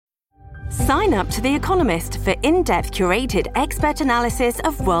Sign up to The Economist for in-depth curated expert analysis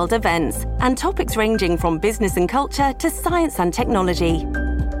of world events and topics ranging from business and culture to science and technology.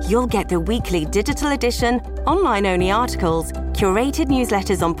 You'll get the weekly digital edition, online-only articles, curated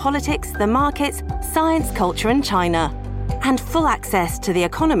newsletters on politics, the markets, science, culture and China, and full access to The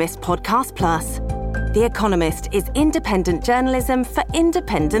Economist Podcast Plus. The Economist is independent journalism for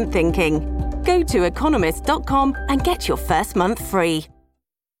independent thinking. Go to economist.com and get your first month free.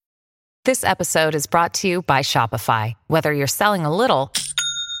 This episode is brought to you by Shopify. Whether you're selling a little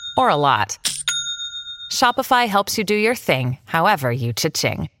or a lot, Shopify helps you do your thing, however you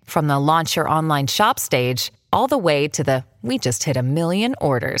cha-ching. From the launch your online shop stage, all the way to the we just hit 1 million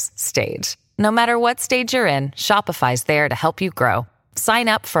orders stage. No matter what stage you're in, Shopify's there to help you grow. Sign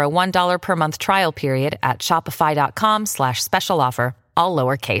up for a $1 per month trial period at shopify.com/special offer, all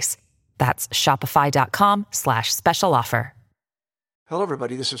lowercase. That's shopify.com/special offer. Hello,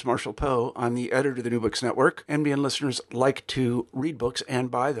 everybody. This is Marshall Poe. I'm the editor of the New Books Network. NBN listeners like to read books and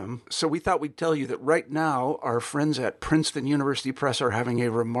buy them. So we thought we'd tell you that right now, our friends at Princeton University Press are having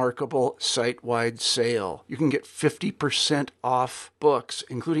a remarkable site-wide sale. You can get 50% off books,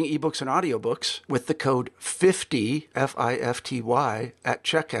 including ebooks and audiobooks, with the code 50, F-I-F-T-Y, at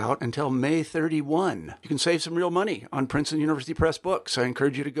checkout until May 31. You can save some real money on Princeton University Press books. I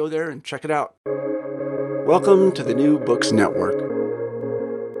encourage you to go there and check it out. Welcome to the New Books Network.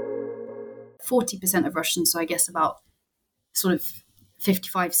 40% of Russians, so I guess about sort of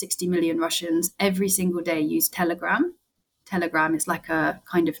 55, 60 million Russians every single day use Telegram. Telegram is like a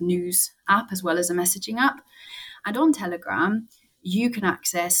kind of news app as well as a messaging app. And on Telegram, you can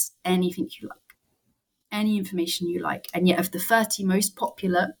access anything you like, any information you like. And yet of the 30 most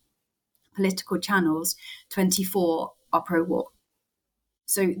popular political channels, 24 are pro-war.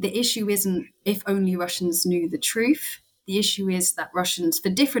 So the issue isn't if only Russians knew the truth. The issue is that Russians,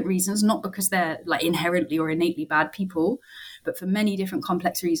 for different reasons, not because they're like inherently or innately bad people, but for many different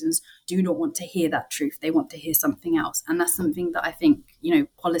complex reasons, do not want to hear that truth. They want to hear something else. And that's something that I think,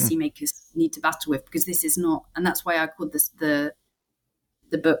 policymakers need to battle with, because this is not, and that's why I called this the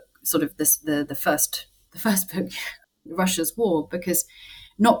book sort of this the first book, Russia's War,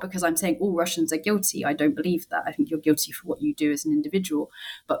 not because I'm saying all Russians are guilty. I don't believe that. I think you're guilty for what you do as an individual,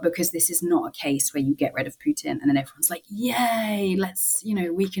 but because this is not a case where you get rid of Putin and then everyone's like, yay, let's,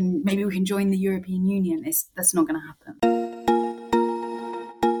 we can join the European Union. That's not going to happen.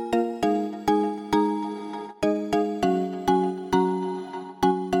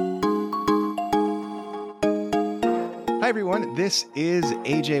 Hi, everyone. This is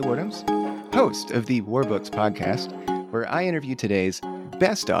AJ Woodhams, host of the War Books podcast, where I interview today's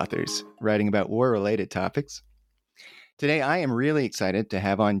best authors writing about war-related topics. Today, I am really excited to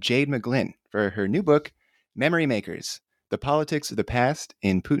have on Jade McGlynn for her new book, Memory Makers: The Politics of the Past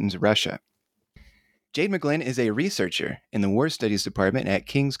in Putin's Russia. Jade McGlynn is a researcher in the War Studies Department at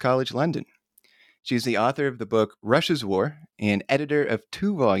King's College London. She's the author of the book Russia's War and editor of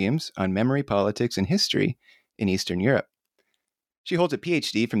 2 volumes on memory, politics, and history in Eastern Europe. She holds a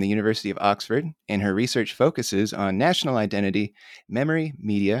PhD from the University of Oxford, and her research focuses on national identity, memory,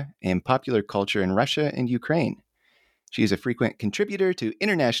 media, and popular culture in Russia and Ukraine. She is a frequent contributor to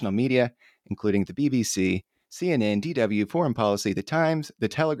international media, including the BBC, CNN, DW, Foreign Policy, The Times, The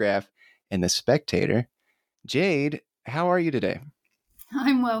Telegraph, and The Spectator. Jade, how are you today?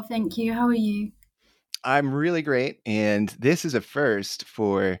 I'm well, thank you. How are you? I'm really great, and this is a first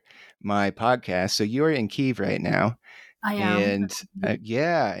for my podcast. So you're in Kyiv right now. I am. And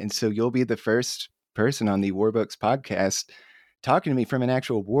and so you'll be the first person on the War Books podcast talking to me from an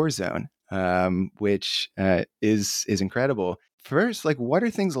actual war zone, which is incredible. First, what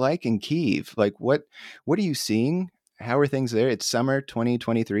are things like in Kyiv? What are you seeing? How are things there? It's summer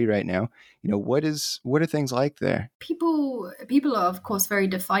 2023 right now. What are things like there? People are, of course, very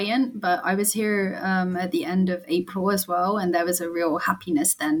defiant, but I was here at the end of April as well, and there was a real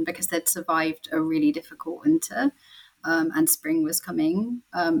happiness then because they'd survived a really difficult winter. And spring was coming.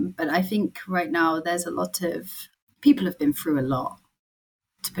 But I think right now there's a lot of people have been through a lot,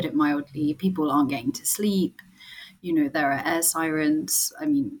 to put it mildly. People aren't getting to sleep. There are air sirens. I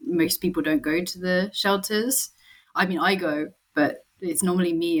mean, most people don't go to the shelters. I mean, I go, but it's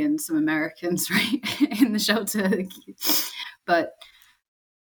normally me and some Americans, right, in the shelter. But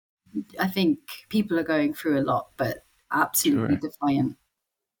I think people are going through a lot, but absolutely defiant.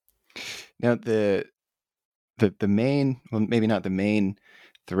 Now, the main, well, maybe not the main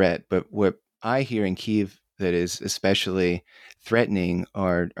threat, but what I hear in Kyiv that is especially threatening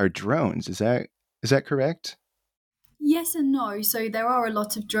are drones. Is that correct? Yes and no. So there are a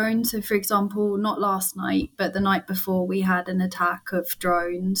lot of drones. So, for example, not last night, but the night before, we had an attack of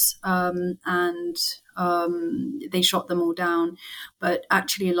drones, and they shot them all down. But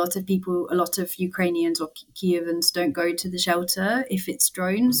actually, a lot of Ukrainians or Kievans don't go to the shelter if it's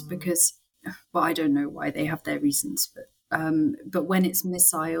drones because, well, I don't know why, they have their reasons. But when it's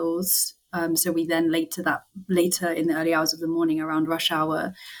missiles, so we then later in the early hours of the morning around rush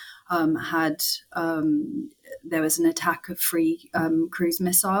hour, had there was an attack of three cruise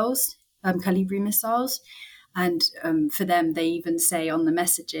missiles, Calibri missiles, and for them, they even say on the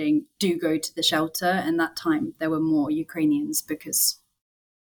messaging, "Do go to the shelter." And that time, there were more Ukrainians because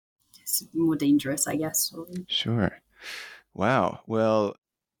it's more dangerous, I guess. Sure. Wow. Well,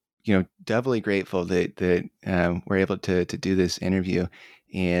 doubly grateful that we're able to do this interview,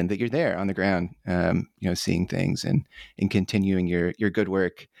 and that you're there on the ground, seeing things and continuing your good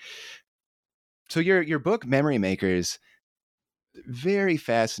work. So your book, Memory Makers, very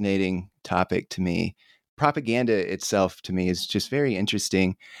fascinating topic to me. Propaganda itself to me is just very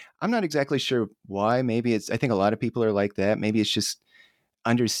interesting. I'm not exactly sure why. Maybe I think a lot of people are like that. Maybe it's just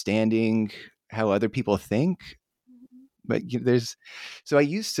understanding how other people think. But so I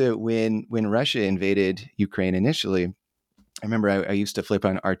used to, when Russia invaded Ukraine initially, I remember I used to flip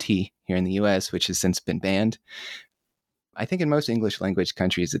on RT here in the US, which has since been banned. I think in most English language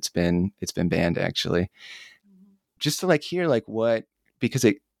countries it's been banned, actually. Just to hear because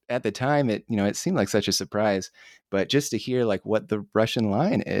at the time it seemed like such a surprise, but just to hear what the Russian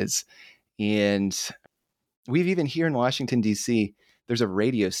line is. And we've even here in Washington, D.C., there's a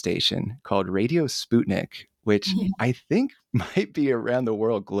radio station called Radio Sputnik, which I think might be around the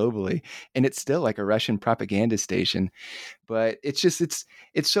world globally. And it's still like a Russian propaganda station. But it's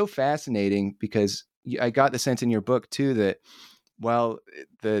so fascinating because I got the sense in your book, too, that while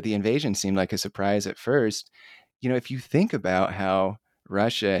the invasion seemed like a surprise at first, if you think about how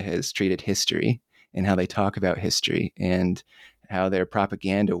Russia has treated history and how they talk about history and how their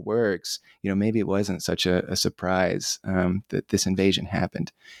propaganda works, maybe it wasn't such a surprise that this invasion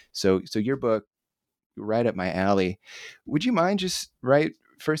happened. So your book, right up my alley. Would you mind just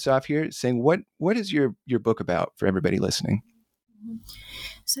first off here saying what is your book about for everybody listening?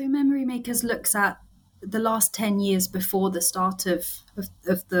 So Memory Makers looks at the last 10 years before the start of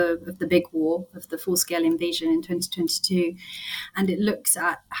the big war, of the full-scale invasion in 2022. And it looks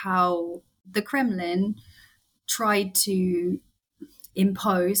at how the Kremlin tried to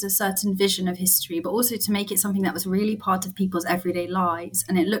impose a certain vision of history, but also to make it something that was really part of people's everyday lives.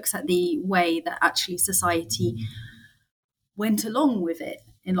 And it looks at the way that actually society went along with it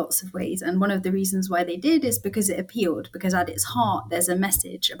in lots of ways. And one of the reasons why they did is because it appealed, because at its heart, there's a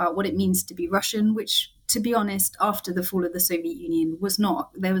message about what it means to be Russian, which, to be honest, after the fall of the Soviet Union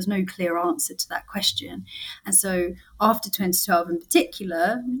there was no clear answer to that question. And so after 2012 in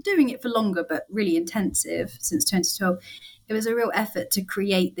particular, doing it for longer, but really intensive since 2012, it was a real effort to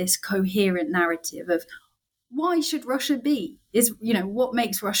create this coherent narrative of why should Russia be? What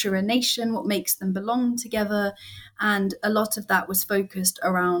makes Russia a nation? What makes them belong together? And a lot of that was focused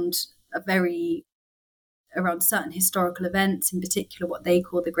around certain historical events, in particular what they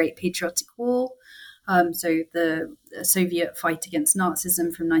call the Great Patriotic War. So the Soviet fight against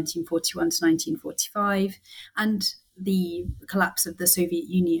Nazism from 1941 to 1945, and the collapse of the Soviet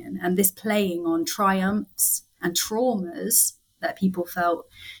Union, and this playing on triumphs and traumas that people felt.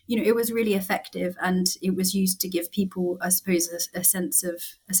 It was really effective, and it was used to give people, I suppose, a sense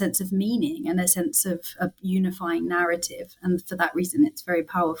of meaning and a sense of a unifying narrative. And for that reason, it's very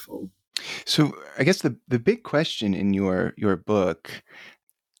powerful. So I guess the big question in your book,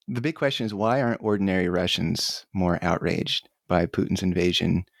 the big question is, why aren't ordinary Russians more outraged by Putin's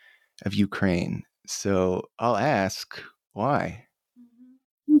invasion of Ukraine? So I'll ask, why?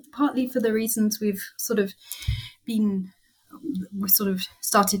 Partly for the reasons we've sort of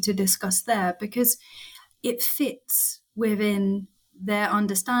started to discuss there, because it fits within their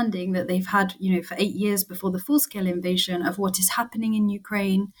understanding that they've had, for 8 years before the full-scale invasion, of what is happening in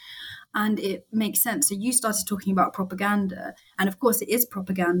Ukraine. And it makes sense. So you started talking about propaganda, and of course it is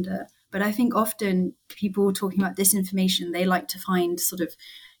propaganda, but I think often people talking about disinformation, they like to find sort of,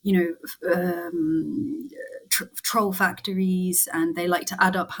 troll factories, and they like to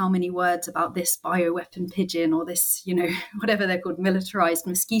add up how many words about this bioweapon pigeon or this, whatever they're called, militarized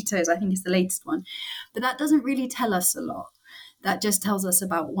mosquitoes, I think is the latest one. But that doesn't really tell us a lot. That just tells us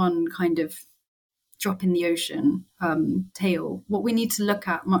about one kind of drop in the ocean tale. What we need to look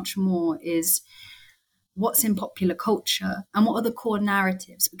at much more is what's in popular culture and what are the core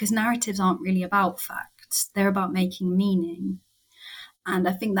narratives, because narratives aren't really about facts. They're about making meaning. And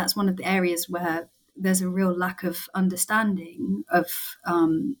I think that's one of the areas where there's a real lack of understanding of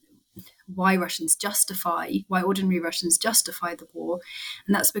why ordinary Russians justify the war.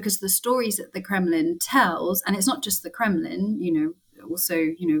 And that's because the stories that the Kremlin tells, and it's not just the Kremlin, also,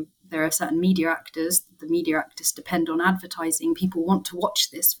 there are certain media actors. The media actors depend on advertising. People want to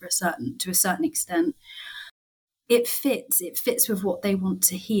watch this to a certain extent. It fits with what they want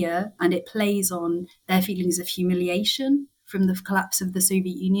to hear, and it plays on their feelings of humiliation from the collapse of the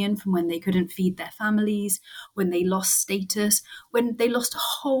Soviet Union, from when they couldn't feed their families, when they lost status, when they lost a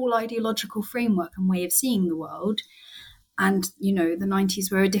whole ideological framework and way of seeing the world. And, the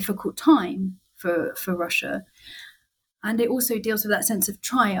 90s were a difficult time for Russia. And it also deals with that sense of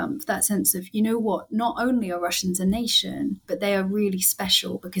triumph, that sense of, not only are Russians a nation, but they are really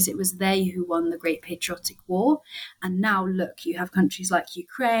special because it was they who won the Great Patriotic War. And now, look, you have countries like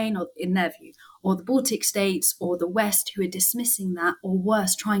Ukraine, or in their view, or the Baltic states, or the West, who are dismissing that, or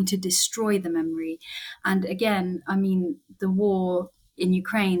worse, trying to destroy the memory. And again, the war in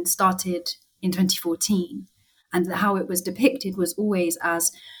Ukraine started in 2014, and how it was depicted was always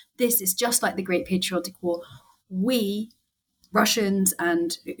as, this is just like the Great Patriotic War. We, Russians,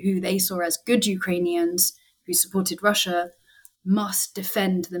 and who they saw as good Ukrainians who supported Russia, must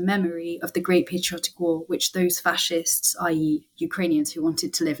defend the memory of the Great Patriotic War, which those fascists, i.e. Ukrainians who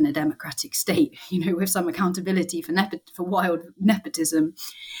wanted to live in a democratic state, with some accountability for wild nepotism,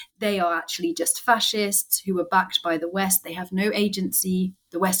 they are actually just fascists who were backed by the West. They have no agency.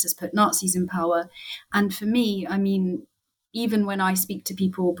 The West has put Nazis in power. And for me, even when I speak to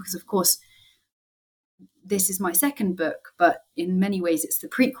people, because of course, this is my second book, but in many ways it's the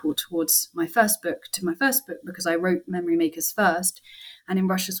prequel towards my first book, because I wrote Memory Makers first. And in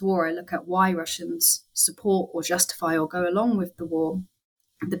Russia's War, I look at why Russians support or justify or go along with the war,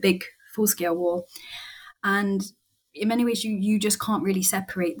 the big full-scale war. And in many ways, you just can't really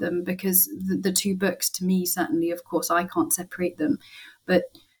separate them, because the two books, to me, certainly, of course, I can't separate them. But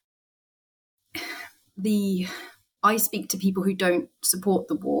I speak to people who don't support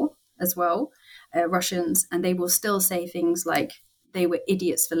the war as well, Russians, and they will still say things like they were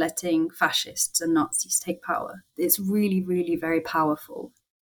idiots for letting fascists and Nazis take power. It's really, really very powerful.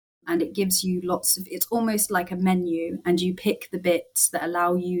 And it gives you it's almost like a menu, and you pick the bits that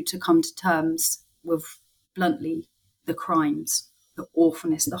allow you to come to terms with, bluntly, the crimes, the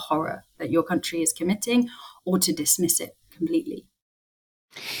awfulness, the horror that your country is committing, or to dismiss it completely.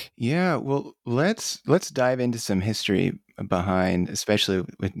 Yeah, well, let's dive into some history behind, especially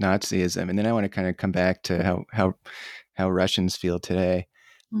with Nazism, and then I want to kind of come back to how Russians feel today.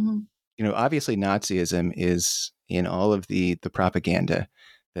 Mm-hmm. Obviously, Nazism is in all of the propaganda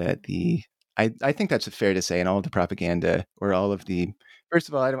that I think that's fair to say, in all of the propaganda, or all of the. First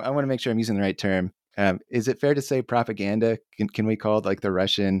of all, I want to make sure I'm using the right term. Is it fair to say propaganda? Can we call it like the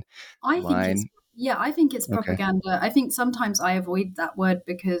Russian line? I think it's propaganda. Okay. I think sometimes I avoid that word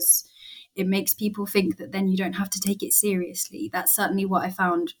because it makes people think that then you don't have to take it seriously. That's certainly what I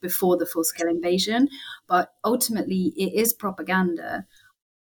found before the full-scale invasion. But ultimately, it is propaganda.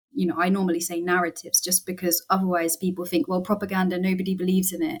 I normally say narratives just because otherwise people think, well, propaganda, nobody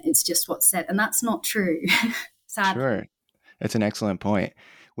believes in it. It's just what's said. And that's not true, sadly. Sure. That's an excellent point.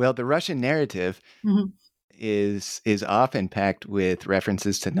 Well, the Russian narrative is often packed with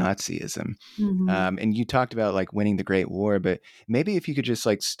references to Nazism. And you talked about like winning the Great War, but maybe if you could just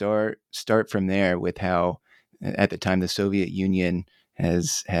like start from there with how at the time the Soviet Union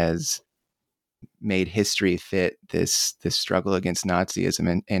has made history fit this struggle against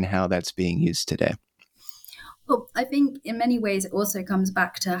Nazism, and how that's being used today. Well, I think in many ways it also comes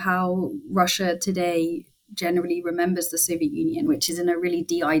back to how Russia today generally remembers the Soviet Union, which is in a really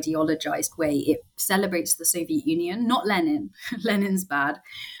de-ideologized way. It celebrates the Soviet Union, not Lenin. Lenin's bad.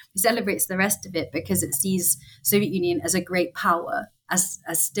 It celebrates the rest of it because it sees Soviet Union as a great power, as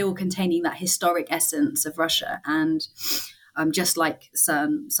still containing that historic essence of Russia, and just like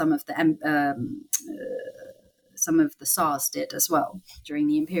some of the Tsars did as well during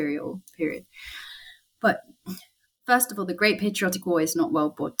the imperial period. But first of all, the Great Patriotic War is not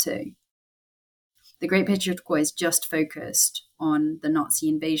World War II. The Great Patriotic War is just focused on the Nazi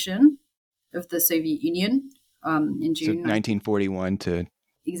invasion of the Soviet Union in June. So 1941 to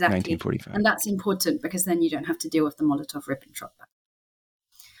exactly 1945. And that's important because then you don't have to deal with the Molotov-Ribbentrop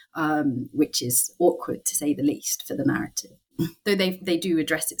which is awkward to say the least for the narrative. Though they do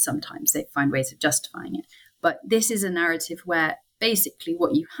address it sometimes. They find ways of justifying it. But this is a narrative where basically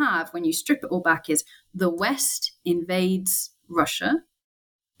what you have when you strip it all back is the West invades Russia,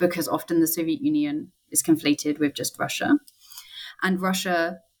 because often the Soviet Union is conflated with just Russia. And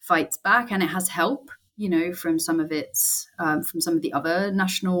Russia fights back, and it has help, from some of the other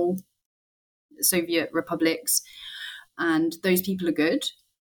national Soviet republics, and those people are good.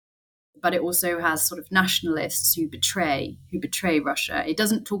 But it also has sort of nationalists who betray Russia. It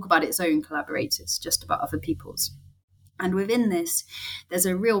doesn't talk about its own collaborators, just about other people's. And within this, there's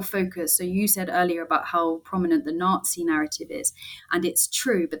a real focus. So you said earlier about how prominent the Nazi narrative is, and it's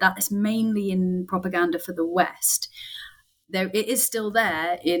true, but that is mainly in propaganda for the West. It is still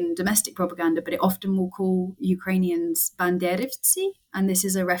there in domestic propaganda, but it often will call Ukrainians banderivtsi, and this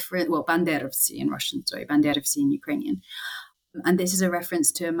is a reference, well, banderovtsi in Russian, sorry, banderovtsi in Ukrainian. And this is a reference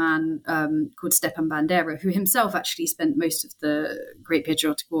to a man called Stepan Bandera, who himself actually spent most of the Great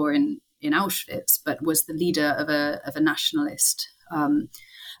Patriotic War in Auschwitz, but was the leader of a nationalist,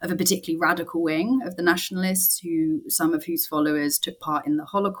 of a particularly radical wing of the nationalists, some of whose followers took part in the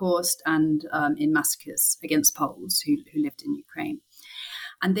Holocaust and in massacres against Poles who lived in Ukraine.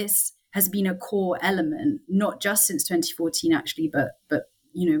 And this has been a core element, not just since 2014, actually, but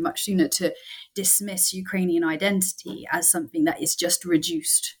much sooner, to dismiss Ukrainian identity as something that is just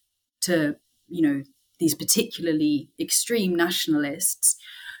reduced to, these particularly extreme nationalists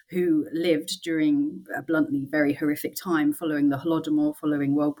who lived during a bluntly very horrific time following the Holodomor,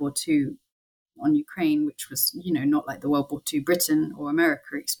 following World War II on Ukraine, which was, not like the World War II Britain or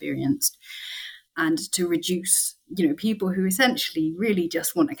America experienced. And to reduce, people who essentially really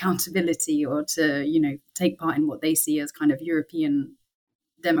just want accountability or to, take part in what they see as kind of European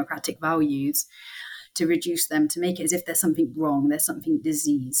democratic values, to reduce them, to make it as if there's something wrong, there's something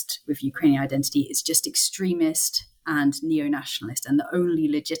diseased with Ukrainian identity. It's just extremist and neo-nationalist. And the only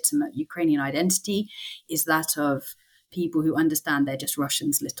legitimate Ukrainian identity is that of people who understand they're just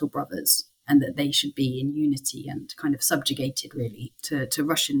Russians' little brothers and that they should be in unity and kind of subjugated, really, to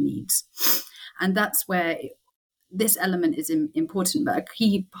Russian needs. And that's where this element is important. But a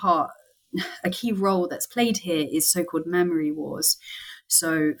key role that's played here is so-called memory wars.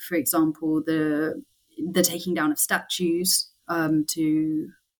 So, for example, the taking down of statues,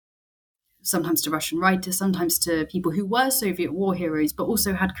 sometimes to Russian writers, sometimes to people who were Soviet war heroes, but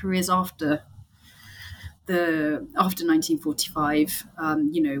also had careers after 1945.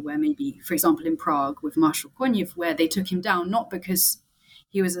 Where maybe, for example, in Prague with Marshal Konev, where they took him down not because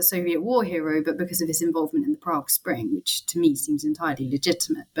he was a Soviet war hero, but because of his involvement in the Prague Spring, which to me seems entirely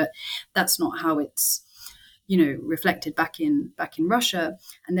legitimate. But that's not how it's reflected back in Russia.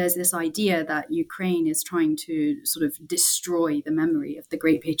 And there's this idea that Ukraine is trying to sort of destroy the memory of the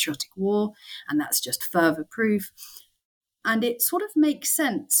Great Patriotic War, and that's just further proof. And it sort of makes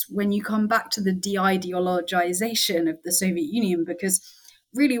sense when you come back to the de-ideologization of the Soviet Union, because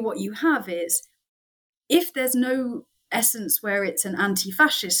really what you have is, if there's no essence where it's an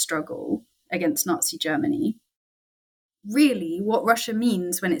anti-fascist struggle against Nazi Germany, really what Russia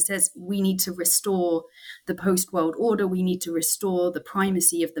means when it says we need to restore the post-world order, we need to restore the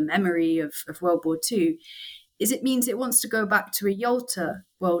primacy of the memory of World War II, is it means it wants to go back to a Yalta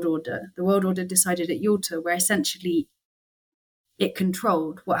world order, the world order decided at Yalta, where essentially it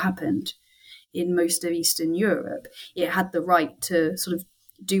controlled what happened in most of Eastern Europe. It had the right to sort of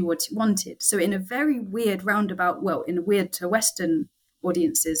do what it wanted. So in a very weird roundabout, in a weird to Western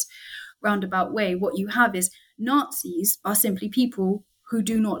audiences roundabout way, what you have is Nazis are simply people who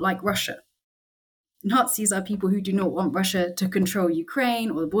do not like Russia. Nazis are people who do not want Russia to control Ukraine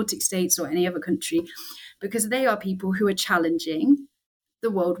or the Baltic states or any other country, because they are people who are challenging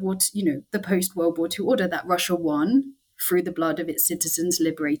the the post-World War II order that Russia won through the blood of its citizens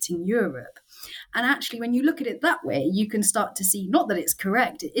liberating Europe. And actually, when you look at it that way, you can start to see, not that it's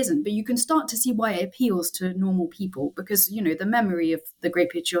correct, it isn't, but you can start to see why it appeals to normal people, because, the memory of the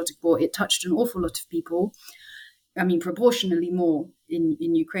Great Patriotic War, it touched an awful lot of people. I mean, proportionally more in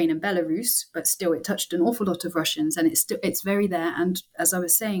Ukraine and Belarus, but still it touched an awful lot of Russians, and it's very there. And as I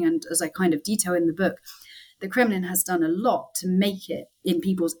was saying, and as I kind of detail in the book, the Kremlin has done a lot to make it in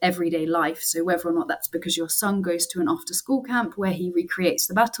people's everyday life. So whether or not that's because your son goes to an after-school camp where he recreates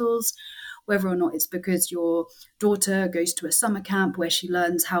the battles, whether or not it's because your daughter goes to a summer camp where she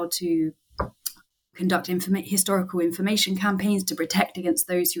learns how to conduct historical information campaigns to protect against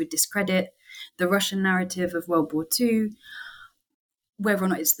those who would discredit the Russian narrative of World War II, whether or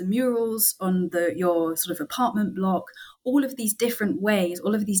not it's the murals on your sort of apartment block, all of these different ways,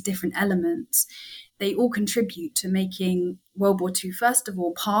 all of these different elements, they all contribute to making World War II, first of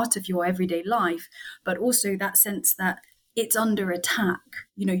all, part of your everyday life, but also that sense that it's under attack.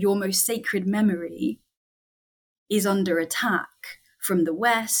 Your most sacred memory is under attack from the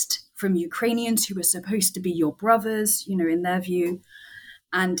West, from Ukrainians who are supposed to be your brothers, in their view.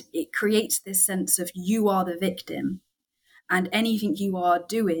 And it creates this sense of you are the victim, and anything you are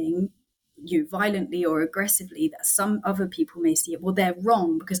doing you violently or aggressively, that some other people may see it, well, they're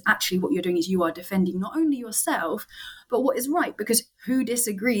wrong, because actually what you're doing is you are defending not only yourself, but what is right, because who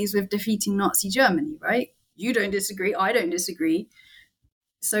disagrees with defeating Nazi Germany, right? You don't disagree, I don't disagree.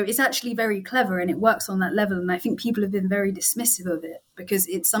 So it's actually very clever, and it works on that level. And I think people have been very dismissive of it because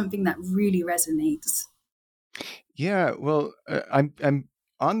it's something that really resonates. Yeah, well, I'm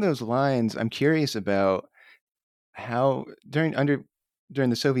on those lines. I'm curious about how during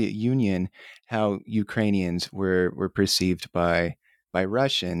the Soviet Union, how Ukrainians were perceived by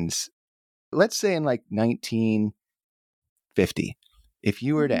Russians. Let's say in like 1950, if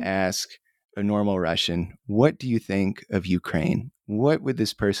you were to ask a normal Russian, what do you think of Ukraine? What would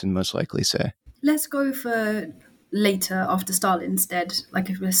this person most likely say? Let's go for later, after Stalin instead. Like,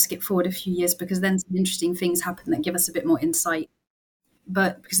 if let's skip forward a few years, because then some interesting things happen that give us a bit more insight.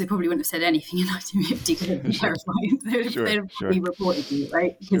 But because they probably wouldn't have said anything in 1950 because it'd be terrifying. They'd have probably reported you,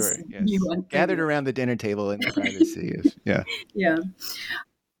 right? Sure, yes. You weren't gathered around the dinner table in the privacy of, yeah. Yeah.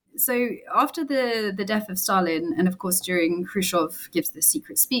 So after the death of Stalin, and of course during Khrushchev gives the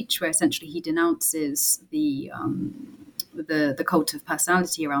secret speech where essentially he denounces the cult of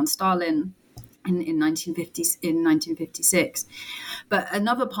personality around Stalin in 1956. But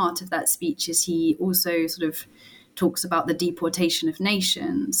another part of that speech is he also sort of talks about the deportation of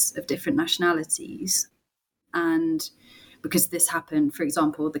nations of different nationalities. And because this happened, for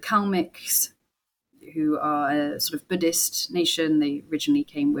example, the Kalmyks, who are a sort of Buddhist nation, they originally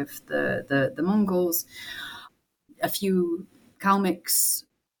came with the Mongols. A few Kalmyks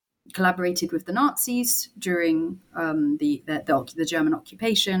collaborated with the Nazis during the German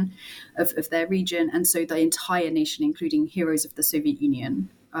occupation of their region. And so the entire nation, including heroes of the Soviet Union,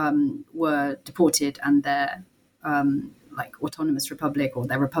 were deported, and their autonomous republic, or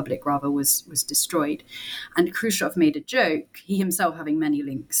their republic rather, was destroyed. And Khrushchev made a joke, he himself having many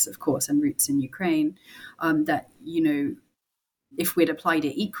links, of course, and roots in Ukraine, that, if we'd applied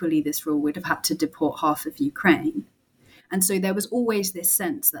it equally, this rule would have had to deport half of Ukraine. And so there was always this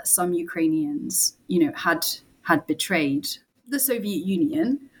sense that some Ukrainians, had betrayed the Soviet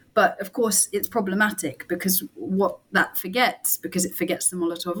Union. But of course, it's problematic because what that forgets, because it forgets the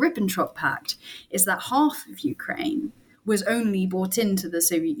Molotov-Ribbentrop Pact, is that half of Ukraine was only brought into the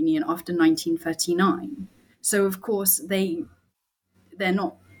Soviet Union after 1939. So of course, they're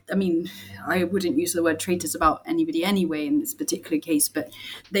not, I wouldn't use the word traitors about anybody anyway in this particular case, but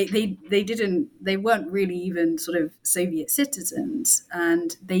they weren't really even sort of Soviet citizens,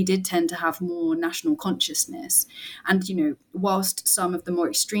 and they did tend to have more national consciousness. And, whilst some of the more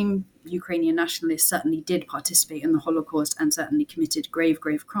extreme Ukrainian nationalists certainly did participate in the Holocaust and certainly committed grave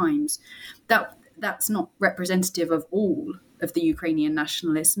crimes, that's not representative of all of the Ukrainian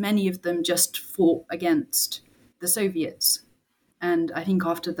nationalists. Many of them just fought against the Soviets. And I think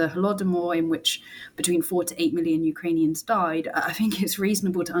after the Holodomor, in which between 4 to 8 million Ukrainians died, I think it's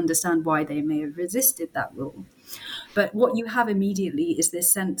reasonable to understand why they may have resisted that rule. But what you have immediately is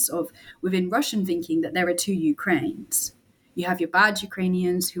this sense of, within Russian thinking, that there are two Ukraines. You have your bad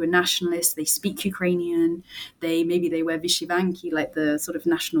Ukrainians who are nationalists, they speak Ukrainian, maybe they wear vishivanki, like the sort of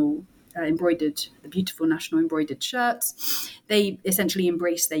national the beautiful national embroidered shirts. They essentially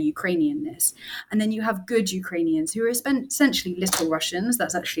embrace their Ukrainianness. And then you have good Ukrainians who are essentially little Russians.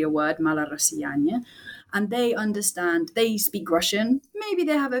 That's actually a word, malorossianie. And they understand, they speak Russian. Maybe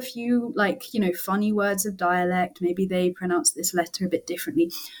they have a few funny words of dialect. Maybe they pronounce this letter a bit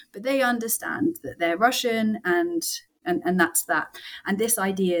differently, but they understand that they're Russian, and that's that. And this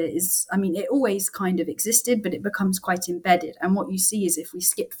idea is, it always kind of existed, but it becomes quite embedded. And what you see is, if we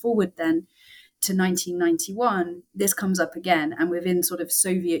skip forward then to 1991, this comes up again. And within sort of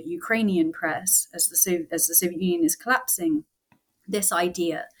Soviet Ukrainian press, as the Soviet Union is collapsing, this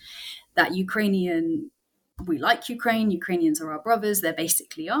idea that we like Ukraine, Ukrainians are our brothers, they're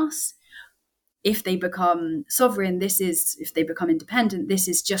basically us. If they become sovereign, if they become independent, this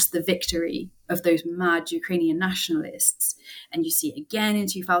is just the victory of those mad Ukrainian nationalists. And you see it again in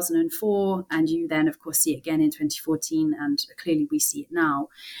 2004, and you then, of course, see it again in 2014, and clearly we see it now.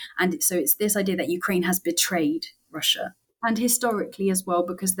 And so it's this idea that Ukraine has betrayed Russia. And historically as well,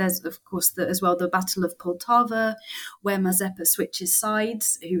 because there's, of course, the Battle of Poltava, where Mazepa switches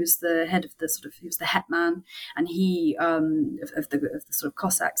sides, who was the head of he was the hetman, and he, of the sort of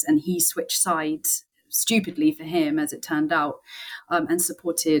Cossacks, and he switched sides, stupidly for him, as it turned out, and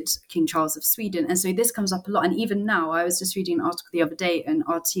supported King Charles of Sweden. And so this comes up a lot. And even now, I was just reading an article the other day, an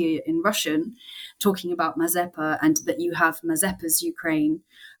RT in Russian, talking about Mazepa, and that you have Mazepa's Ukraine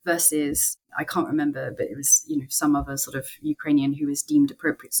versus, I can't remember, but it was, some other sort of Ukrainian who was deemed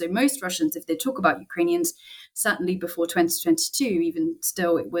appropriate. So most Russians, if they talk about Ukrainians, certainly before 2022, even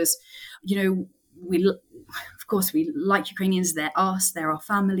still, it was, of course, we like Ukrainians. They're us. They're our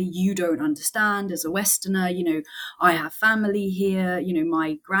family. You don't understand as a Westerner. I have family here.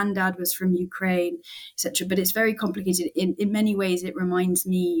 My granddad was from Ukraine, etc. But it's very complicated. In many ways, it reminds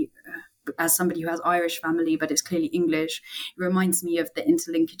me, as somebody who has Irish family, but it's clearly English, it reminds me of the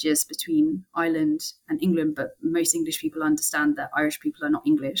interlinkages between Ireland and England. But most English people understand that Irish people are not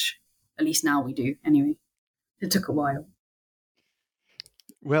English. At least now we do. Anyway, it took a while.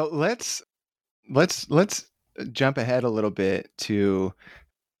 Well, let's jump ahead a little bit to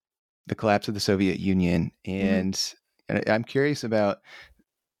the collapse of the Soviet Union, and I'm curious about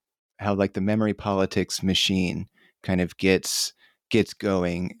how like the memory politics machine kind of gets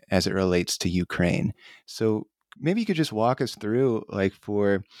going as it relates to Ukraine. So maybe you could just walk us through, like,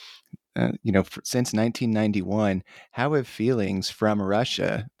 since 1991, how have feelings from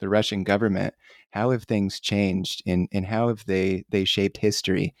Russia, the Russian government, how have things changed, and how have they shaped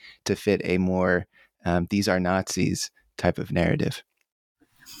history to fit a more these are Nazis type of narrative?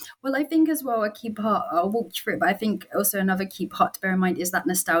 Well, I think as well, a key part, I'll walk through it, but I think also another key part to bear in mind is that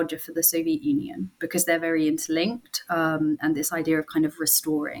nostalgia for the Soviet Union, because they're very interlinked, and this idea of kind of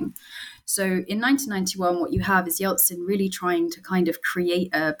restoring. So in 1991, what you have is Yeltsin really trying to kind of create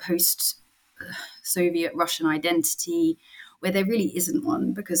a post-Soviet Russian identity where there really isn't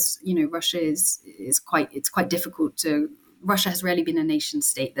one, because, Russia is quite difficult to, Russia has rarely been a nation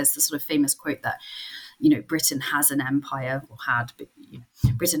state. There's the sort of famous quote that, Britain has an empire, or had, but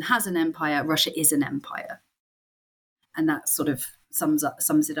Britain has an empire, Russia is an empire. And that sort of sums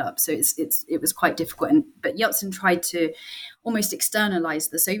it up. So it was quite difficult. But Yeltsin tried to almost externalize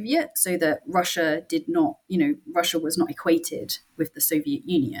the Soviet so that Russia did not, Russia was not equated with the Soviet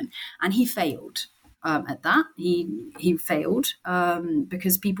Union. And he failed at that. He failed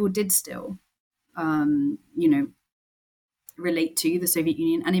because people did still, relate to the Soviet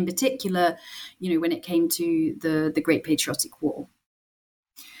Union, and in particular, when it came to the Great Patriotic War.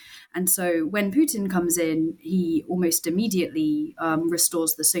 And so when Putin comes in, he almost immediately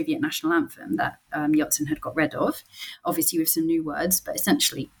restores the Soviet national anthem that Yeltsin had got rid of, obviously with some new words, but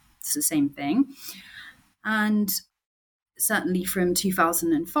essentially it's the same thing. And certainly from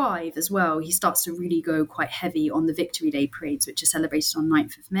 2005 as well, he starts to really go quite heavy on the Victory Day parades, which are celebrated on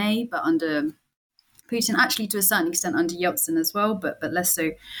 9th of May, but under Putin, actually to a certain extent under Yeltsin as well, but less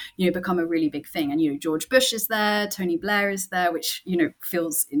so, become a really big thing. And, George Bush is there, Tony Blair is there, which,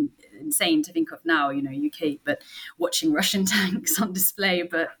 feels insane to think of now, UK, but watching Russian tanks on display,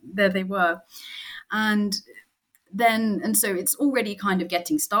 but there they were. And so it's already kind of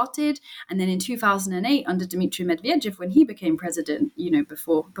getting started. And then in 2008, under Dmitry Medvedev, when he became president,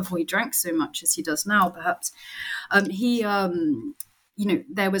 before he drank so much as he does now, perhaps,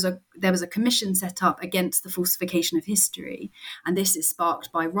 there was a commission set up against the falsification of history, and this is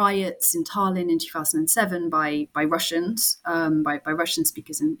sparked by riots in Tallinn in 2007 by Russians, by Russian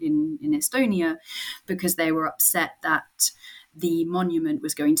speakers in Estonia, because they were upset that the monument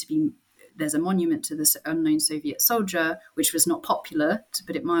was going to be. There's a monument to this unknown Soviet soldier, which was not popular, to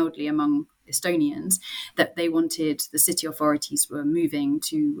put it mildly, among Estonians, that they wanted, the city authorities were moving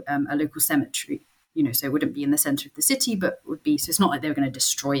to a local cemetery. So it wouldn't be in the center of the city, but would be, so it's not like they were going to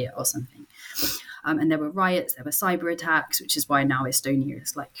destroy it or something. And there were riots, there were cyber attacks, which is why now Estonia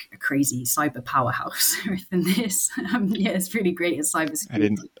is like a crazy cyber powerhouse than this. It's really great at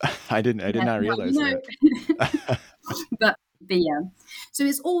cybersecurity. I did not realize that. But yeah, so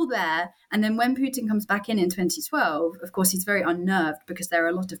it's all there. And then when Putin comes back in 2012, of course, he's very unnerved because there are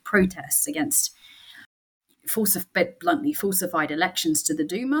a lot of protests against falsified elections to the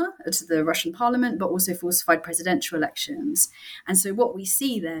Duma, to the Russian parliament, but also falsified presidential elections. And so what we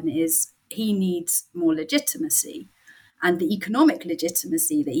see then is he needs more legitimacy. And the economic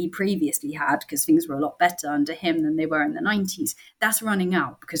legitimacy that he previously had, because things were a lot better under him than they were in the 90s, that's running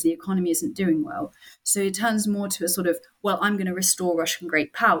out because the economy isn't doing well. So it turns more to a sort of, well, I'm going to restore Russian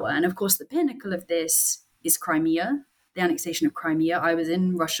great power. And of course, the pinnacle of this is Crimea, the annexation of Crimea. I was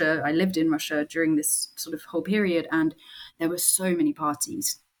in Russia, I lived in Russia during this sort of whole period, and there were so many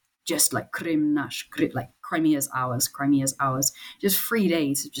parties, just like Krim Nash, like Crimea's ours, just 3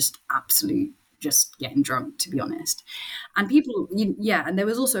 days of just absolute, just getting drunk, to be honest. And people, and there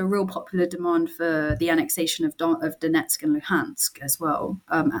was also a real popular demand for the annexation of Donetsk and Luhansk as well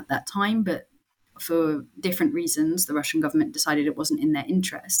at that time, but for different reasons, the Russian government decided it wasn't in their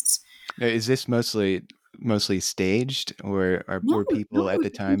interests. Is this mostly staged, or were people at the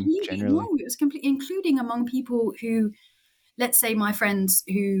time generally? No, it was completely, including among people who, let's say my friends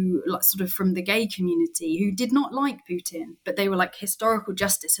who, like, sort of from the gay community, who did not like Putin, but they were like, historical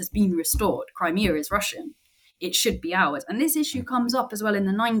justice has been restored. Crimea is Russian. it should be ours. And this issue comes up as well in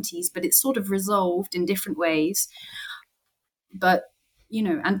the 90s, but it's sort of resolved in different ways. But,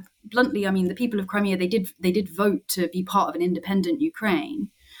 and bluntly, I mean, the people of Crimea, they did vote to be part of an independent Ukraine.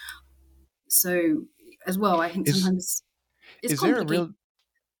 So as well, I think sometimes it's complicated.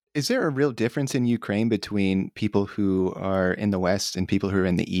 Is there a real difference in Ukraine between people who are in the West and people who are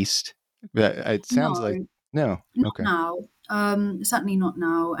in the East? It sounds no. Not now. Certainly not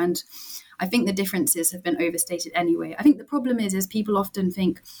now. And I think the differences have been overstated anyway. I think the problem is people often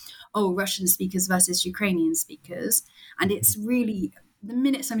think, oh, Russian speakers versus Ukrainian speakers. And it's really, the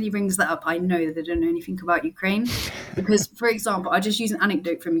minute somebody brings that up, I know that they don't know anything about Ukraine. Because, for example, I'll just use an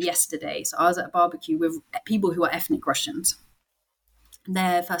anecdote from yesterday. So I was at a barbecue with people who are ethnic Russians.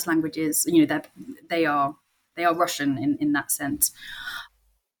 Their first language is, they are Russian in that sense.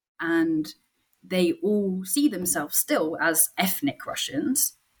 And they all see themselves still as ethnic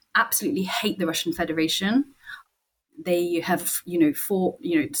Russians, absolutely hate the Russian Federation. They have, fought,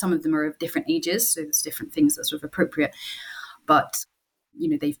 some of them are of different ages, so there's different things that's sort of appropriate. But,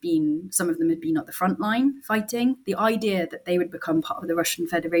 some of them had been at the front line fighting. The idea that they would become part of the Russian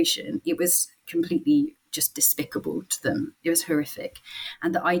Federation, it was completely just despicable to them. It was horrific.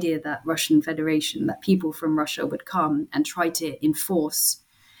 And the idea that Russian Federation, that people from Russia would come and try to enforce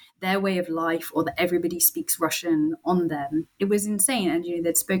their way of life, or that everybody speaks Russian on them, it was insane. And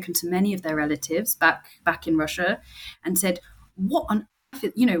they'd spoken to many of their relatives back in Russia and said, what on earth,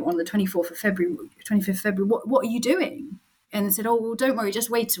 on the 25th of February, what are you doing? And they said, oh, well, don't worry, just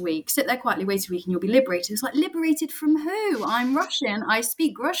wait a week, sit there quietly, wait a week, and you'll be liberated. It's like, liberated from who? I'm Russian, I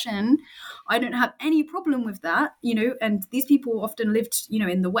speak Russian, I don't have any problem with that, and these people often lived,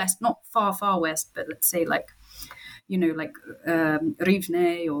 in the West, not far West, but let's say like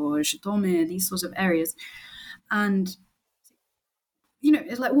Rivne or Zhytomyr, these sorts of areas. And,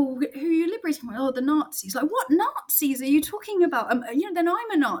 it's like, well, who are you liberating from? Oh, the Nazis. Like, what Nazis are you talking about? Then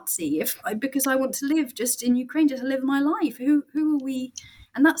I'm a Nazi because I want to live just in Ukraine, just to live my life. Who are we?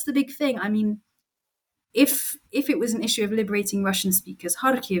 And that's the big thing. I mean, if it was an issue of liberating Russian speakers,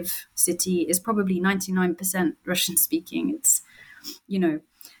 Kharkiv city is probably 99% Russian speaking. It's,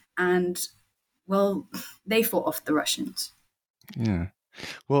 and well, they fought off the Russians. Yeah.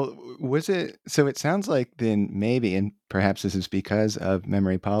 Well, was it, so it sounds like then maybe, and perhaps this is because of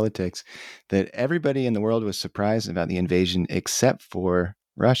memory politics, that everybody in the world was surprised about the invasion except for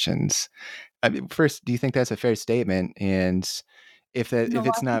Russians. I mean, first, do you think that's a fair statement? And if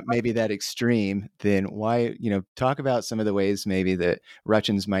it's not maybe that extreme, then why, talk about some of the ways maybe that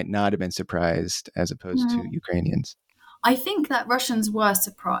Russians might not have been surprised as opposed to Ukrainians. I think that Russians were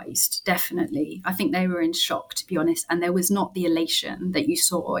surprised, definitely. I think they were in shock, to be honest. And there was not the elation that you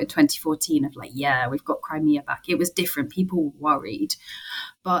saw in 2014 of like, yeah, we've got Crimea back. It was different. People were worried.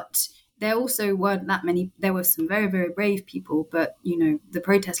 But there also weren't that many. There were some very, very brave people. But, the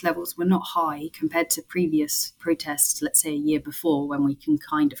protest levels were not high compared to previous protests, let's say a year before, when we can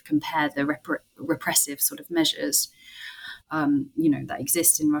kind of compare the repressive sort of measures, that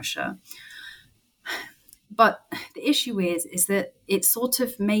exist in Russia. But the issue is that it sort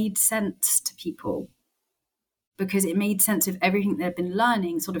of made sense to people because it made sense of everything they'd been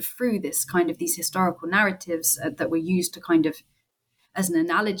learning sort of through this kind of these historical narratives that were used to kind of as an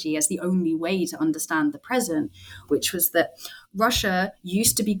analogy, as the only way to understand the present, which was that Russia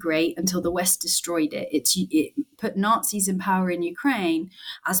used to be great until the West destroyed it. It put Nazis in power in Ukraine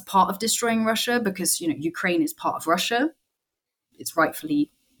as part of destroying Russia because, Ukraine is part of Russia. It's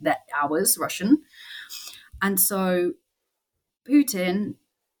rightfully ours, Russian. And so Putin,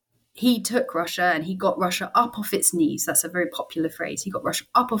 he took Russia and he got Russia up off its knees. That's a very popular phrase. He got Russia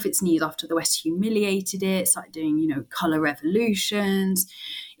up off its knees after the West humiliated it, started doing, color revolutions,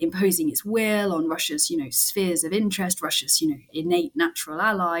 imposing its will on Russia's, spheres of interest, Russia's, innate natural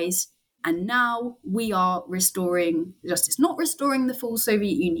allies. And now we are restoring justice, not restoring the full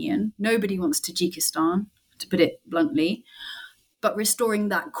Soviet Union. Nobody wants Tajikistan, to put it bluntly, but restoring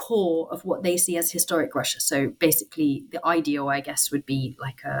that core of what they see as historic Russia. So basically the ideal, I guess, would be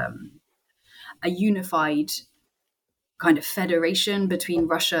like a unified kind of federation between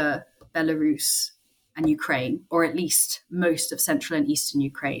Russia, Belarus, and Ukraine, or at least most of central and eastern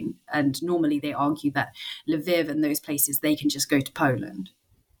Ukraine. And normally they argue that Lviv and those places, they can just go to Poland,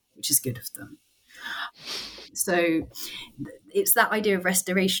 which is good of them. So it's that idea of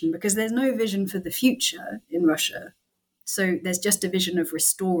restoration because there's no vision for the future in Russia. So there's just a vision of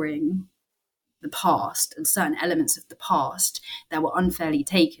restoring the past and certain elements of the past that were unfairly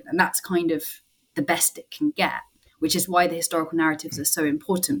taken. And that's kind of the best it can get, which is why the historical narratives are so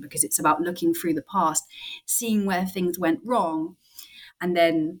important, because it's about looking through the past, seeing where things went wrong, and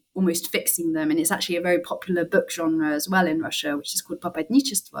then almost fixing them. And it's actually a very popular book genre as well in Russia, which is called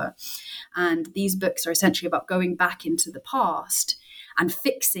Papadnichestvo. And these books are essentially about going back into the past and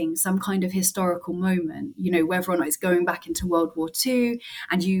fixing some kind of historical moment, whether or not it's going back into World War II,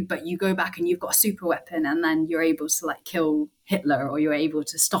 but you go back and you've got a super weapon, and then you're able to like kill Hitler, or you're able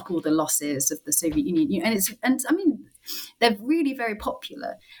to stop all the losses of the Soviet Union. And I mean, they're really very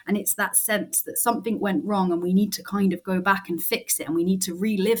popular. And it's that sense that something went wrong and we need to kind of go back and fix it, and we need to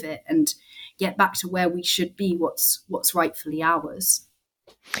relive it and get back to where we should be, what's rightfully ours.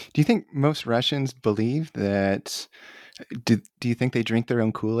 Do you think most Russians believe that? Do you think they drink their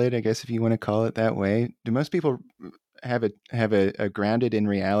own Kool-Aid, I guess, if you want to call it that way? Do most people have a grounded in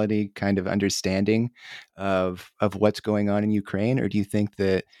reality kind of understanding of what's going on in Ukraine? Or do you think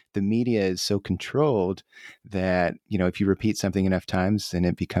that the media is so controlled that, if you repeat something enough times, then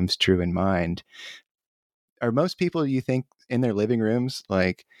it becomes true in mind? Are most people, do you think, in their living rooms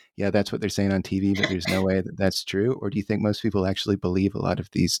like, yeah, that's what they're saying on TV, but there's no way that that's true? Or do you think most people actually believe a lot of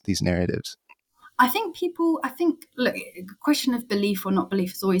these narratives? I think, look, a question of belief or not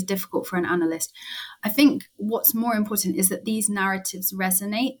belief is always difficult for an analyst. I think what's more important is that these narratives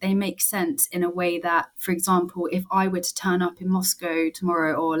resonate. They make sense in a way that, for example, if I were to turn up in Moscow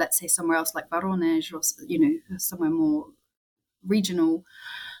tomorrow, or let's say somewhere else like Voronezh, or, somewhere more regional,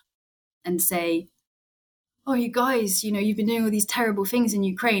 and say, oh, you guys, you've been doing all these terrible things in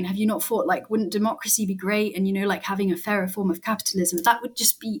Ukraine. Have you not thought, like, wouldn't democracy be great? And, like having a fairer form of capitalism, that would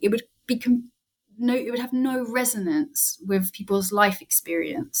just be, it would have no resonance with people's life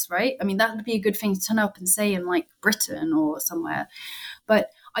experience, right? I mean, that would be a good thing to turn up and say in like Britain or somewhere.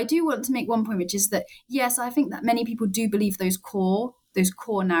 But I do want to make one point, which is that, yes, I think that many people do believe those core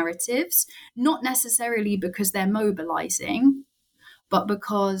narratives, not necessarily because they're mobilizing, but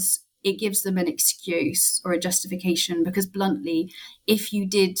because it gives them an excuse or a justification. Because bluntly, if you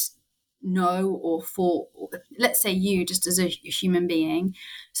did know or thought, let's say you just as a human being,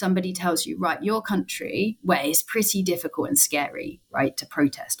 somebody tells you, right, your country, where it's pretty difficult and scary, right, to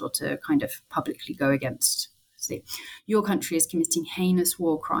protest or to kind of publicly go against, see, your country is committing heinous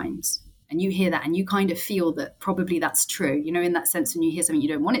war crimes, and you hear that and you kind of feel that probably that's true, in that sense, when you hear something you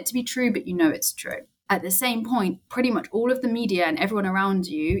don't want it to be true, but it's true. At the same point, pretty much all of the media and everyone around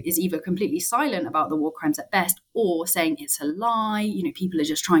you is either completely silent about the war crimes at best, or saying it's a lie. People are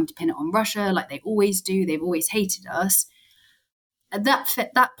just trying to pin it on Russia like they always do. They've always hated us. At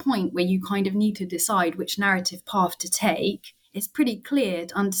that point where you kind of need to decide which narrative path to take, it's pretty clear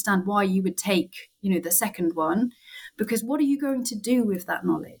to understand why you would take, the second one, because what are you going to do with that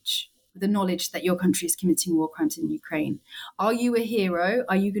knowledge? The knowledge that your country is committing war crimes in Ukraine. Are you a hero?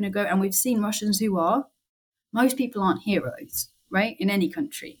 Are you going to go? And we've seen Russians who are. Most people aren't heroes, right? In any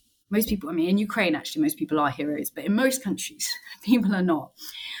country. Most people, in Ukraine, actually, most people are heroes. But in most countries, people are not.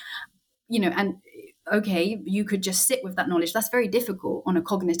 And okay, you could just sit with that knowledge. That's very difficult on a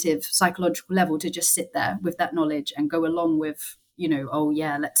cognitive, psychological level to just sit there with that knowledge and go along with, oh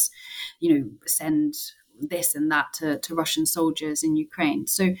yeah, let's, send this and that to Russian soldiers in Ukraine.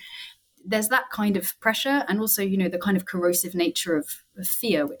 So there's that kind of pressure, and also, the kind of corrosive nature of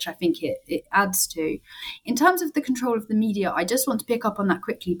fear, which I think it adds to. In terms of the control of the media, I just want to pick up on that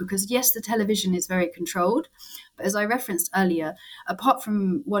quickly, because yes, the television is very controlled, but as I referenced earlier, apart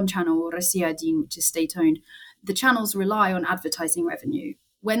from one channel, Rossiya 1, which is state-owned, the channels rely on advertising revenue.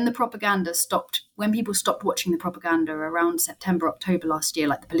 When people stopped watching the propaganda around September, October last year,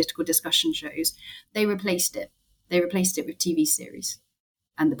 like the political discussion shows, they replaced it. They replaced it with TV series.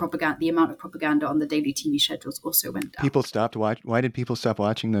 And the amount of propaganda on the daily TV schedules also went down. People stopped watching. Why did people stop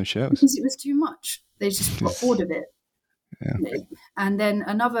watching those shows? Because it was too much. They just got bored of it. Yeah. And then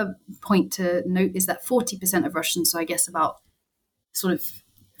another point to note is that 40% of Russians, so I guess about sort of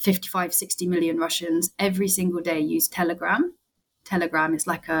 55, 60 million Russians, every single day use Telegram. Telegram is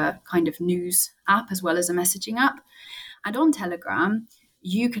like a kind of news app as well as a messaging app. And on Telegram,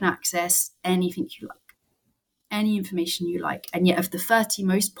 you can access anything you like. Any information you like. And yet of the 30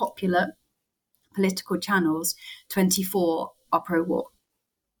 most popular political channels, 24 are pro-war.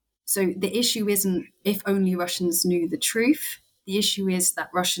 So the issue isn't if only Russians knew the truth. The issue is that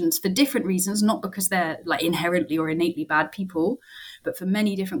Russians, for different reasons, not because they're like inherently or innately bad people, but for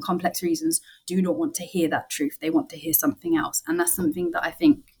many different complex reasons, do not want to hear that truth. They want to hear something else. And that's something that I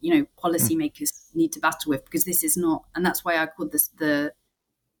think, policymakers need to battle with, because this is not, and that's why I called this the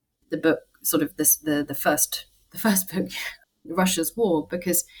book sort of this the first book, Russia's War,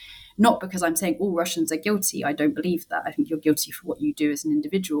 not because I'm saying all Russians are guilty. I don't believe that. I think you're guilty for what you do as an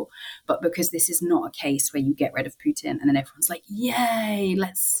individual, but because this is not a case where you get rid of Putin and then everyone's like, yay,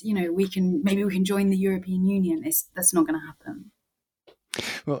 let's, maybe we can join the European Union. That's not going to happen.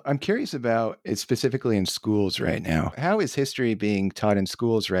 Well, I'm curious about it specifically in schools right now. How is history being taught in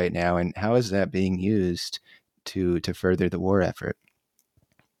schools right now, and how is that being used to further the war effort?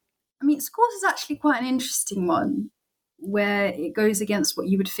 I mean, schools is actually quite an interesting one where it goes against what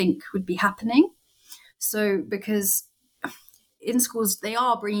you would think would be happening. So, because in schools, they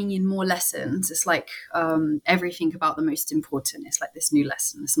are bringing in more lessons. It's like everything about the most important. It's like this new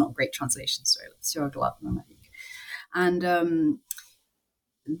lesson. It's not a great translation, so let's struggle up. And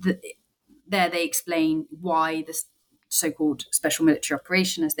there they explain why this so-called special military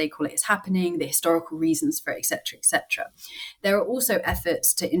operation, as they call it, is happening, the historical reasons for it, etc., etc. There are also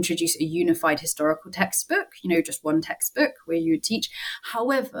efforts to introduce a unified historical textbook, just one textbook where you would teach.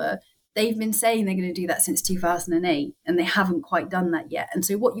 However, they've been saying they're going to do that since 2008, and they haven't quite done that yet. And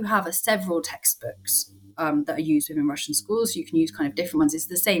so what you have are several textbooks that are used within Russian schools. You can use kind of different ones. It's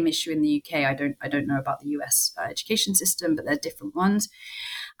the same issue in the UK. I don't know about the US education system, but they're different ones.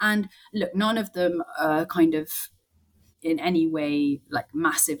 And look, none of them are kind of in any way like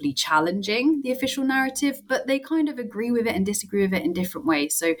massively challenging the official narrative, but they kind of agree with it and disagree with it in different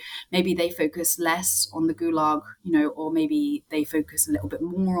ways. So maybe they focus less on the gulag, or maybe they focus a little bit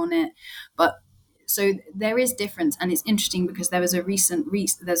more on it. But so there is difference, and it's interesting because there was a recent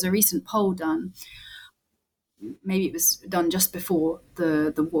poll done. Maybe it was done just before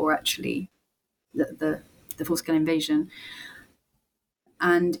the war, actually, the full-scale invasion,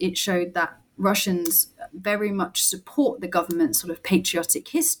 and it showed that Russians very much support the government's sort of patriotic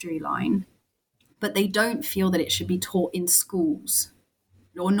history line, but they don't feel that it should be taught in schools,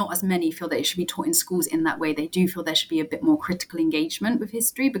 or not as many feel that it should be taught in schools in that way. They do feel there should be a bit more critical engagement with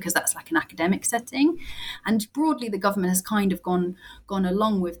history because that's like an academic setting. And broadly, the government has kind of gone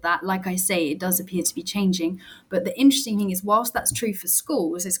along with that. Like I say, it does appear to be changing. But the interesting thing is, whilst that's true for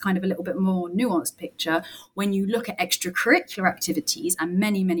schools, it's kind of a little bit more nuanced picture. When you look at extracurricular activities, and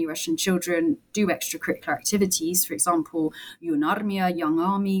many, many Russian children do extracurricular activities, for example, Yunarmia, Young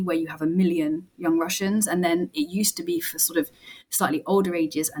Army, where you have 1 million young Russians. And then it used to be for sort of slightly older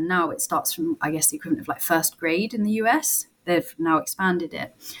ages, and now it starts from, I guess, the equivalent of like first grade in the US. They've now expanded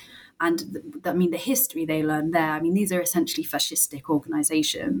it. And the history they learn there, these are essentially fascistic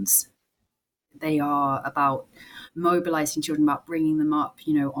organizations. They are about mobilizing children, about bringing them up,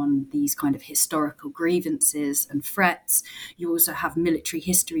 on these kind of historical grievances and threats. You also have military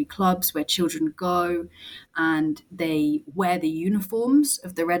history clubs where children go and they wear the uniforms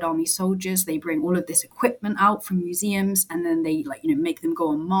of the Red Army soldiers. They bring all of this equipment out from museums, and then they make them go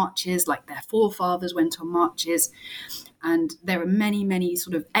on marches like their forefathers went on marches. And there are many, many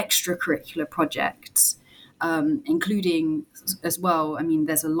sort of extracurricular projects, including as well,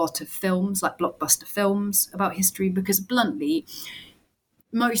 there's a lot of films, like blockbuster films about history, because bluntly,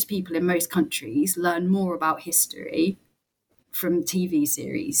 most people in most countries learn more about history from TV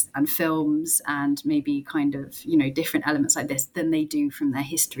series and films and maybe kind of, different elements like this than they do from their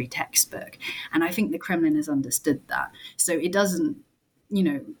history textbook. And I think the Kremlin has understood that. So it doesn't,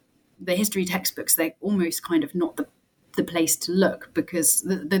 the history textbooks, they're almost kind of not the place to look, because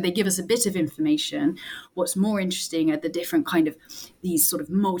they give us a bit of information. What's more interesting are the different kind of these sort of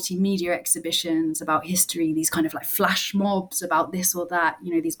multimedia exhibitions about history, these kind of like flash mobs about this or that,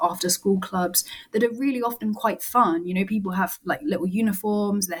 these after school clubs that are really often quite fun. People have like little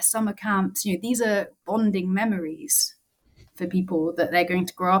uniforms, their summer camps, these are bonding memories for people that they're going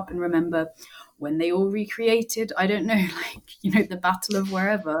to grow up and remember when they all recreated, I don't know, like, the Battle of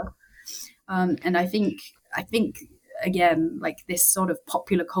wherever. And I think again, like this sort of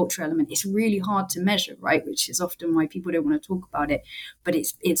popular culture element, it's really hard to measure, right? Which is often why people don't want to talk about it. But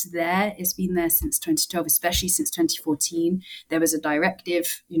it's there. It's been there since 2012, especially since 2014. There was a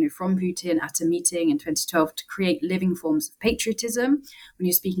directive, from Putin at a meeting in 2012 to create living forms of patriotism when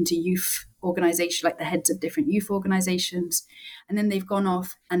you're speaking to youth organizations, like the heads of different youth organizations. And then they've gone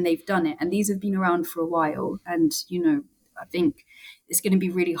off and they've done it. And these have been around for a while. And, I think it's going to be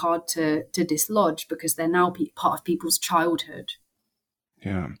really hard to dislodge, because they're now part of people's childhood.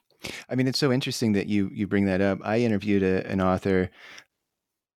 Yeah. It's so interesting that you bring that up. I interviewed an author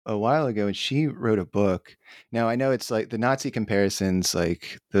a while ago, and she wrote a book. Now, I know it's like the Nazi comparisons,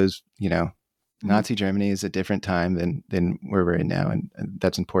 like those, Nazi Germany is a different time than where we're in now. And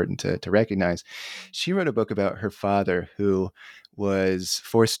that's important to recognize. She wrote a book about her father, who was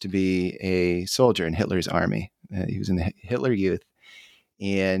forced to be a soldier in Hitler's army. He was in the Hitler Youth.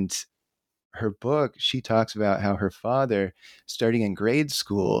 And her book, she talks about how her father, starting in grade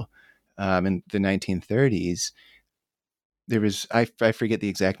school in the 1930s, there was, I forget the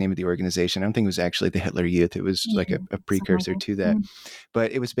exact name of the organization. I don't think it was actually the Hitler Youth. It was like a precursor to that.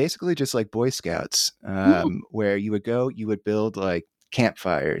 But it was basically just like Boy Scouts, where you would go, you would build like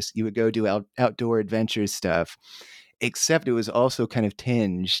campfires. You would go do outdoor adventure stuff. Except it was also kind of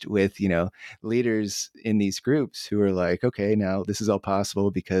tinged with, leaders in these groups who were like, okay, now this is all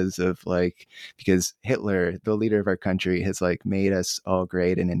possible because Hitler, the leader of our country, has like made us all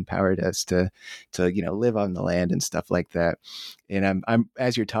great and empowered us to live on the land and stuff like that. And I'm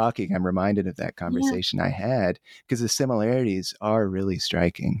as you're talking, I'm reminded of that conversation I had, because the similarities are really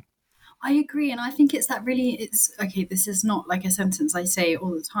striking. I agree. And I think it's okay, this is not like a sentence I say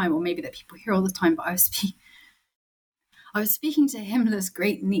all the time, or maybe that people hear all the time, but I was speaking to Himmler's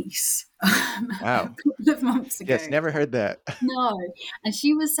great niece Wow. a couple of months ago. Yes, never heard that. No. And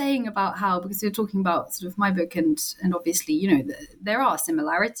she was saying about how, because we were talking about sort of my book, and obviously, there are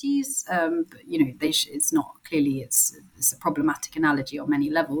similarities, but, it's not clearly, it's a problematic analogy on many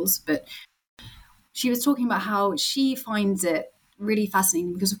levels. But she was talking about how she finds it really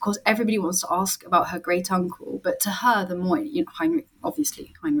fascinating because, of course, everybody wants to ask about her great uncle, but to her, the more, Heinrich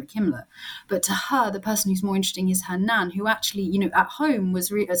Himmler, but to her, the person who's more interesting is her nan, who actually, at home was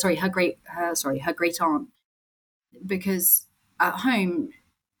her great aunt, because at home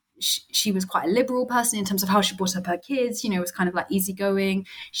she was quite a liberal person in terms of how she brought up her kids, was kind of like easygoing.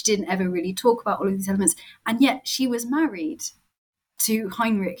 She didn't ever really talk about all of these elements, and yet she was married to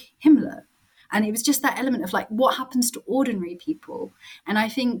Heinrich Himmler. And it was just that element of like, what happens to ordinary people? And I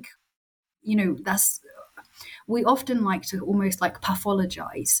think, we often like to almost like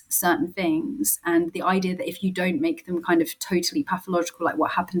pathologize certain things. And the idea that if you don't make them kind of totally pathological, like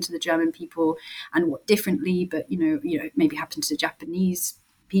what happened to the German people and what differently, but, maybe happened to Japanese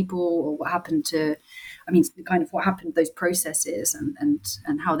people, or what happened to, kind of what happened, those processes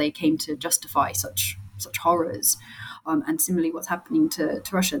and how they came to justify such horrors. And similarly, what's happening to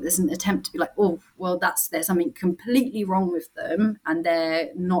Russia, there's an attempt to be like, oh, well, there's something completely wrong with them, and they're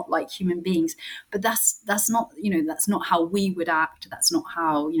not like human beings. But that's not that's not how we would act. That's not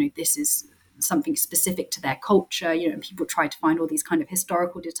how this is something specific to their culture. And people try to find all these kind of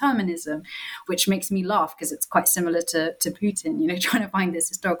historical determinism, which makes me laugh because it's quite similar to Putin. Trying to find this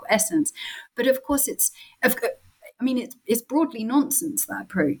historical essence. But of course, it's broadly nonsense, that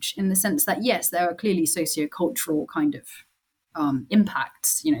approach, in the sense that, yes, there are clearly sociocultural kind of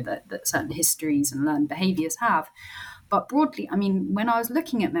impacts, that certain histories and learned behaviors have. But broadly, when I was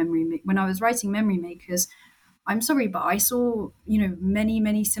looking at when I was writing Memory Makers, I'm sorry, but I saw, many,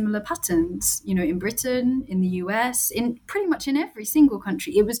 many similar patterns, in Britain, in the US, in pretty much in every single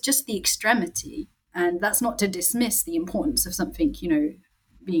country. It was just the extremity. And that's not to dismiss the importance of something,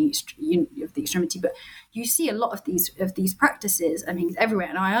 being of the extremity, but you see a lot of these practices everywhere,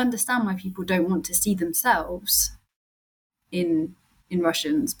 and I understand why people don't want to see themselves in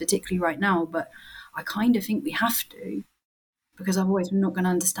Russians, particularly right now, but I kind of think we have to, because otherwise we're not going to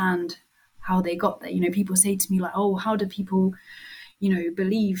understand how they got there. People say to me like, oh, how do people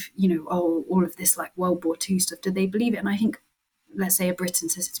believe all of this like World War II stuff? Do they believe it? And I think, let's say a Briton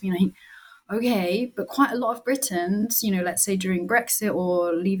says it to me, and I think, okay, but quite a lot of Britons, let's say during Brexit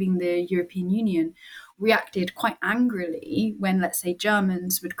or leaving the European Union, reacted quite angrily when, let's say,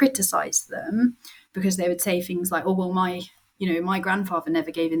 Germans would criticize them, because they would say things like, oh, well, my grandfather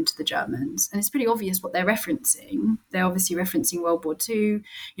never gave in to the Germans. And it's pretty obvious what they're referencing. They're obviously referencing World War II,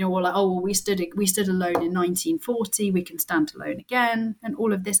 or like, oh, well, we stood alone in 1940, we can stand alone again, and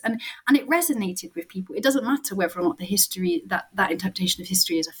all of this. And it resonated with people. It doesn't matter whether or not the history, that interpretation of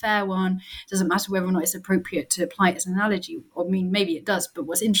history is a fair one. It doesn't matter whether or not it's appropriate to apply it as an analogy. Maybe it does, but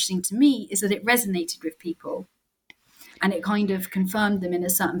what's interesting to me is that it resonated with people. And it kind of confirmed them in a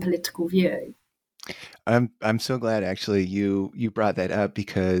certain political view. I'm so glad actually you brought that up,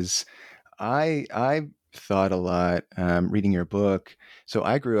 because I thought a lot reading your book. So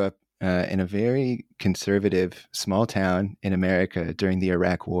I grew up in a very conservative small town in America during the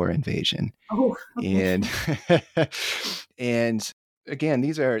Iraq War invasion. Oh, okay. And again,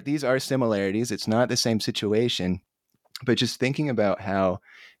 these are similarities. It's not the same situation, but just thinking about how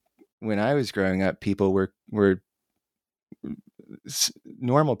when I was growing up, people were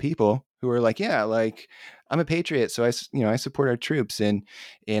normal people who are like, yeah, like I'm a patriot, so I support our troops and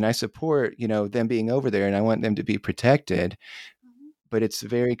I support them being over there, and I want them to be protected. But it's a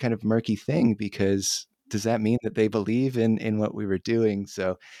very kind of murky thing, because does that mean that they believe in what we were doing?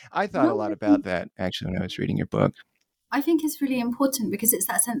 So I thought a lot about that actually when I was reading your book. I think it's really important, because it's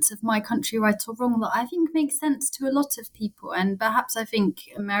that sense of my country, right or wrong, that I think makes sense to a lot of people. And perhaps I think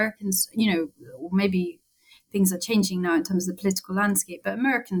Americans, maybe things are changing now in terms of the political landscape, but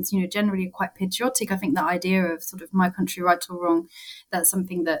Americans, generally are quite patriotic. I think the idea of sort of my country, right or wrong, that's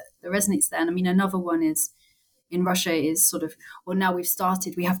something that resonates there. And another one is in Russia is sort of, well, now we've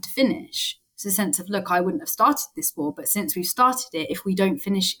started, we have to finish. It's a sense of, look, I wouldn't have started this war, but since we've started it, if we don't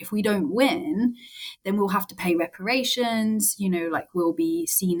win, then we'll have to pay reparations, like we'll be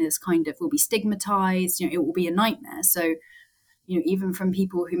seen as we'll be stigmatized, it will be a nightmare. So, even from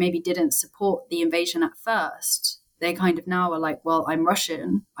people who maybe didn't support the invasion at first, they kind of now are like, well, I'm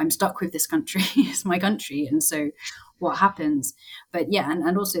Russian, I'm stuck with this country, it's my country. And so what happens? But yeah,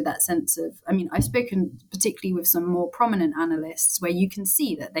 and also that sense of, I've spoken particularly with some more prominent analysts where you can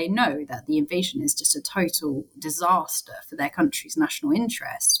see that they know that the invasion is just a total disaster for their country's national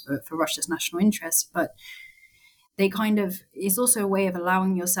interests, for Russia's national interests. But they it's also a way of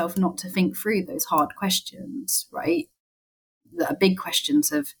allowing yourself not to think through those hard questions, right? That are big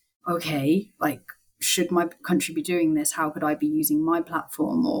questions of, okay, like, should my country be doing this? How could I be using my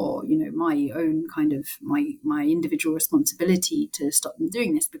platform or, my own my individual responsibility to stop them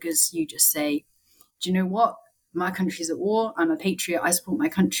doing this? Because you just say, do you know what? My country's at war. I'm a patriot. I support my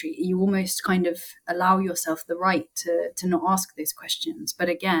country. You almost kind of allow yourself the right to not ask those questions. But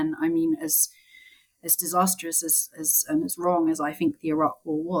again, as disastrous and as wrong as I think the Iraq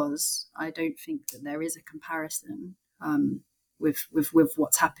War was, I don't think that there is a comparison with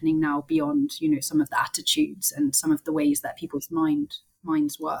what's happening now beyond, some of the attitudes and some of the ways that people's minds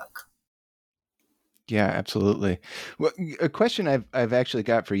work. Yeah, absolutely. Well, a question I've actually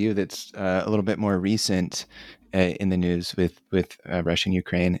got for you that's a little bit more recent in the news with Russia and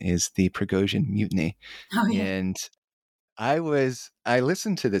Ukraine is the Prigozhin mutiny. Oh, yeah. And I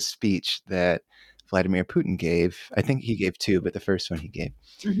listened to the speech that Vladimir Putin gave. I think he gave two, but the first one he gave.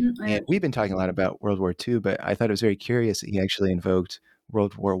 Mm-hmm. And we've been talking a lot about World War II, but I thought it was very curious that he actually invoked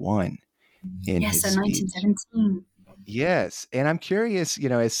World War I in his so speech. 1917. Yes, and I'm curious,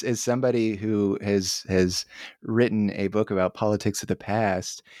 as somebody who has written a book about politics of the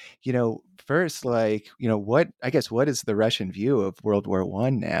past, first, what is the Russian view of World War I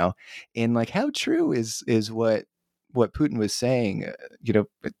now, and how true is what Putin was saying?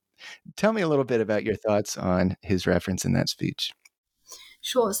 Tell me a little bit about your thoughts on his reference in that speech.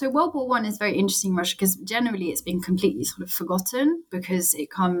 Sure. So World War I is very interesting in Russia because generally it's been completely sort of forgotten because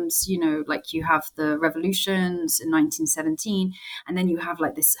it comes, like you have the revolutions in 1917, and then you have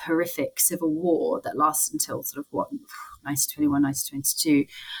like this horrific civil war that lasts until sort of 1921, 1922.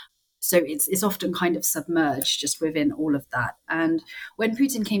 So it's often kind of submerged just within all of that. And when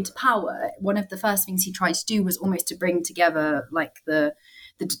Putin came to power, one of the first things he tried to do was almost to bring together like the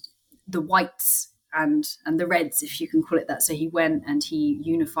whites and the Reds, if you can call it that. So he went and he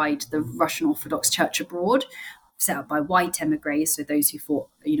unified the Russian Orthodox Church abroad, set up by white emigres, so those who fought,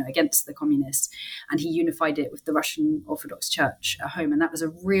 against the communists, and he unified it with the Russian Orthodox Church at home, and that was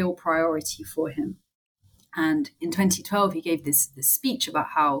a real priority for him. And in 2012, he gave this speech about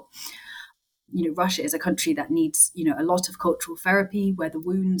how Russia is a country that needs, a lot of cultural therapy, where the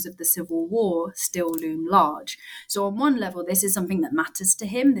wounds of the civil war still loom large. So on one level, this is something that matters to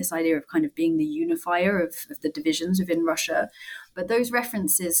him, this idea of kind of being the unifier of the divisions within Russia. But those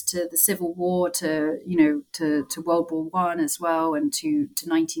references to the civil war, to World War I as well, and to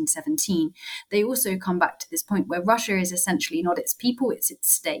 1917, they also come back to this point where Russia is essentially not its people, it's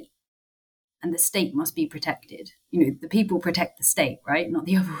its state. And the state must be protected. The people protect the state, right? Not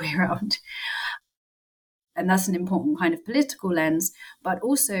the other way around. And that's an important kind of political lens, but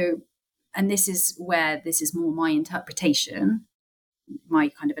also, and this is where this is more my interpretation, my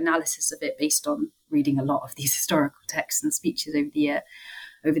kind of analysis of it based on reading a lot of these historical texts and speeches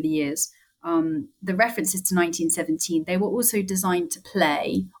over the years. The references to 1917, they were also designed to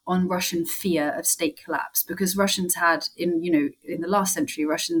play on Russian fear of state collapse, because Russians had, in the last century,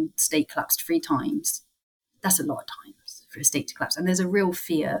 Russian state collapsed 3 times. That's a lot of times for a state to collapse. And there's a real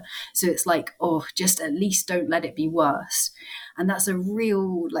fear. So it's like, just at least don't let it be worse. And that's a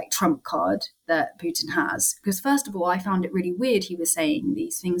real trump card that Putin has. Because first of all, I found it really weird he was saying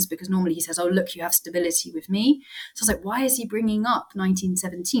these things, because normally he says, oh, look, you have stability with me. So I was like, why is he bringing up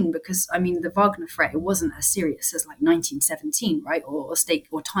 1917? Because the Wagner threat, it wasn't as serious as 1917, right? Or state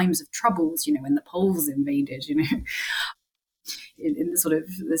or times of troubles, when the Poles invaded, in the sort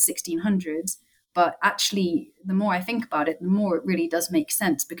of the 1600s. But actually, the more I think about it, the more it really does make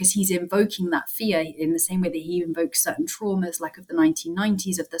sense, because he's invoking that fear in the same way that he invokes certain traumas, like of the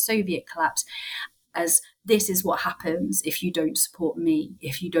 1990s, of the Soviet collapse, as this is what happens if you don't support me,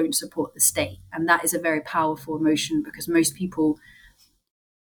 if you don't support the state. And that is a very powerful emotion, because most people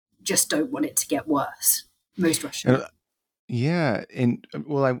just don't want it to get worse. Most Russians. Yeah. And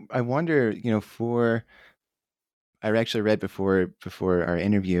well, I wonder, I actually read before our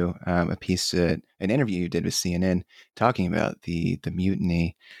interview a piece, an interview you did with CNN talking about the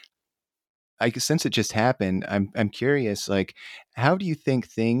mutiny. Since it just happened, I'm curious, how do you think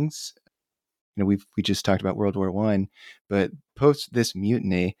things we just talked about World War I, but post this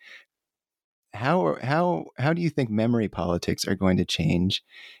mutiny, how do you think memory politics are going to change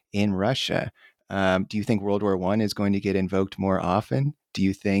in Russia? Do you think World War I is going to get invoked more often? Do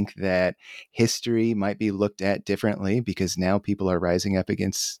you think that history might be looked at differently because now people are rising up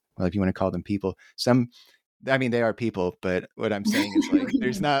against, well, if you want to call them people, they are people, but what I'm saying is like,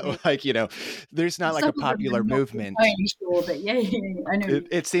 there's not like, there's not like a popular movement. Sure, but yeah, I know.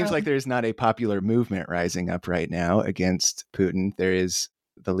 It seems like there's not a popular movement rising up right now against Putin. There is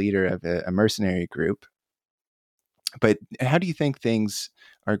the leader of a mercenary group. But how do you think things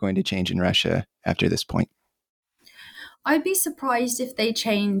are going to change in Russia after this point? I'd be surprised if they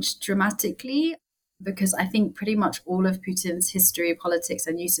change dramatically, because I think pretty much all of Putin's history, politics,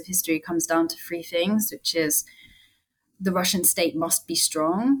 and use of history comes down to three things, which is the Russian state must be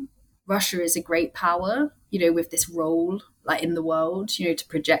strong. Russia is a great power, with this role like in the world, to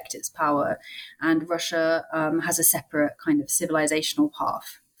project its power. And Russia has a separate kind of civilizational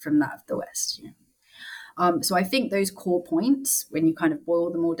path from that of the West. So I think those core points, when you kind of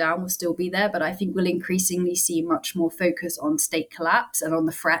boil them all down, will still be there. But I think we'll increasingly see much more focus on state collapse and on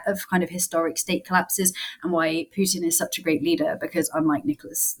the threat of kind of historic state collapses, and why Putin is such a great leader, because unlike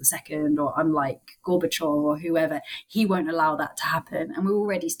Nicholas II or unlike Gorbachev or whoever, he won't allow that to happen. And we're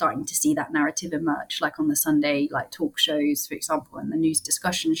already starting to see that narrative emerge, like on the Sunday talk shows, for example, and the news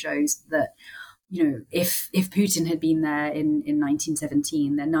discussion shows that, if Putin had been there in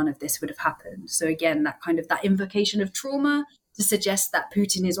 1917, then none of this would have happened. So again, that invocation of trauma to suggest that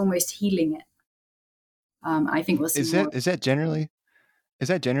Putin is almost healing it. I think we'll see. Is that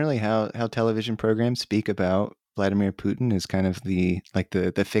generally how television programs speak about Vladimir Putin as kind of the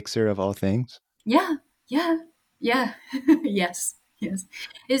fixer of all things? Yeah. Yes.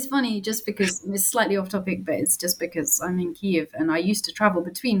 It's funny, just because it's slightly off topic, but it's just because I'm in Kiev and I used to travel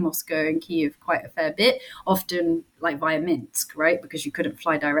between Moscow and Kiev quite a fair bit, often via Minsk, right? Because you couldn't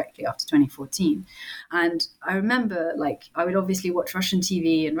fly directly after 2014. And I remember I would obviously watch Russian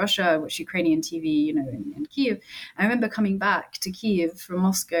TV in Russia, watch Ukrainian TV, in Kiev. I remember coming back to Kiev from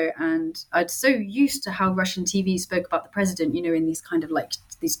Moscow, and I'd so used to how Russian TV spoke about the president, in these kind of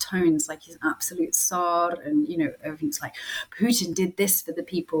these tones, like he's an absolute Tsar, and everything's like, Putin did this for the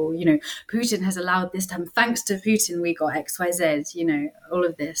people, Putin has allowed this to happen, thanks to Putin we got XYZ, all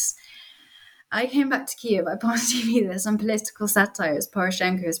of this. I came back to Kiev, I put on TV, there's some political satire as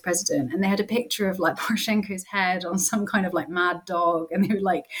Poroshenko as president, and they had a picture of Poroshenko's head on some kind of mad dog, and they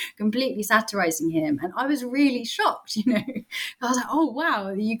were completely satirizing him. And I was really shocked, I was like, oh wow,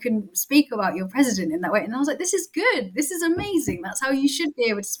 you can speak about your president in that way. And I was like, this is good, this is amazing, that's how you should be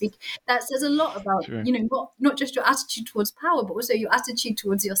able to speak. That says a lot about, sure, not just your attitude towards power, but also your attitude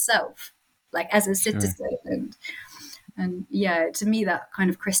towards yourself, as a citizen. Sure. And yeah, to me, that kind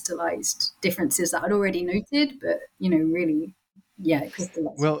of crystallized differences that I'd already noted, but, really, it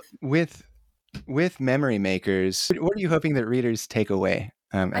crystallized. Well, with Memory Makers, what are you hoping that readers take away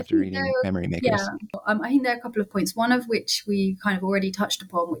after reading Memory Makers? Yeah, I think there are a couple of points, one of which we kind of already touched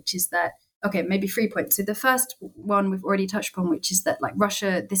upon, which is that, okay, maybe 3 points. So the first one we've already touched upon, which is that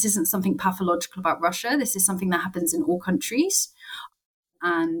Russia, this isn't something pathological about Russia. This is something that happens in all countries.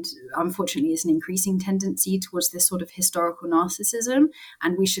 And unfortunately, it's an increasing tendency towards this sort of historical narcissism.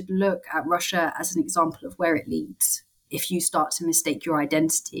 And we should look at Russia as an example of where it leads. If you start to mistake your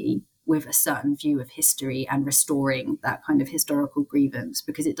identity with a certain view of history and restoring that kind of historical grievance,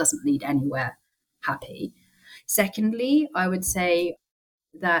 because it doesn't lead anywhere happy. Secondly, I would say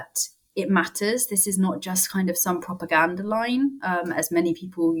that it matters. This is not just kind of some propaganda line, as many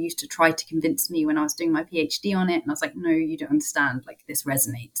people used to try to convince me when I was doing my PhD on it. And I was like, no, you don't understand. This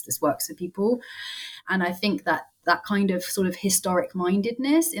resonates. This works for people. And I think that kind of sort of historic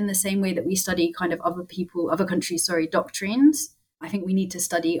mindedness, in the same way that we study kind of other countries' doctrines, I think we need to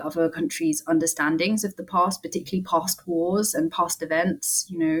study other countries' understandings of the past, particularly past wars and past events,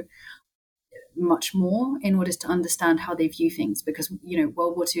 much more, in order to understand how they view things. Because,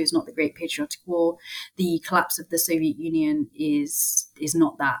 World War II is not the Great Patriotic War. The collapse of the Soviet Union is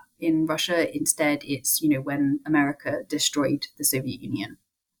not that in Russia. Instead, it's, when America destroyed the Soviet Union.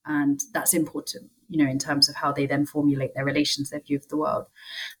 And that's important, in terms of how they then formulate their relations, their view of the world.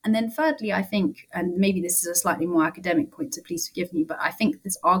 And then thirdly, I think, and maybe this is a slightly more academic point, so please forgive me, but I think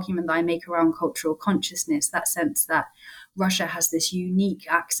this argument that I make around cultural consciousness, that sense that Russia has this unique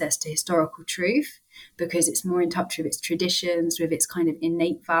access to historical truth because it's more in touch with its traditions, with its kind of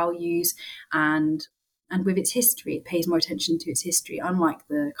innate values, and And with its history, it pays more attention to its history, unlike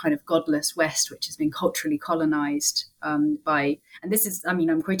the kind of godless West, which has been culturally colonized by, and this is, I mean,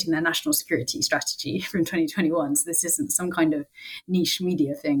 I'm quoting their national security strategy from 2021, so this isn't some kind of niche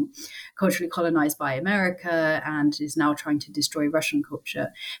media thing, culturally colonized by America and is now trying to destroy Russian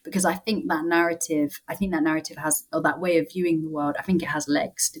culture. Because I think that narrative has, or that way of viewing the world, I think it has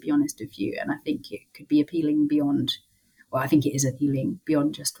legs, to be honest with you. And I think it could be appealing beyond, well, I think it is appealing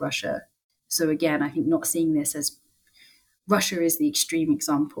beyond just Russia. So again, I think not seeing this as Russia is the extreme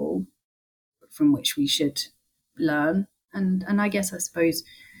example from which we should learn. And I guess, I suppose,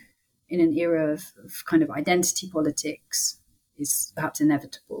 in an era of kind of identity politics, is perhaps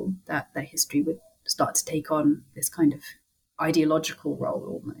inevitable that their history would start to take on this kind of ideological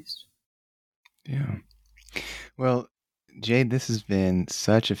role almost. Yeah. Well, Jade, this has been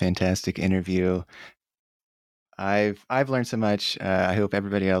such a fantastic interview. I've learned so much. I hope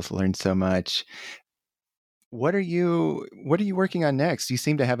everybody else learned so much. What are you working on next? You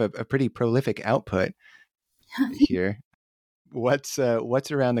seem to have a pretty prolific output here. What's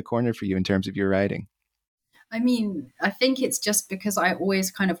around the corner for you in terms of your writing? I mean, I think it's just because I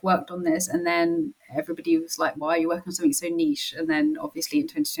always kind of worked on this, and then everybody was like, why are you working on something so niche? And then obviously in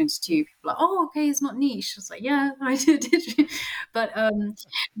 2022, people were like, oh, okay, it's not niche. I was like, yeah, I did. But I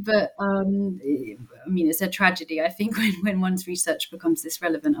mean, it's a tragedy, I think, when one's research becomes this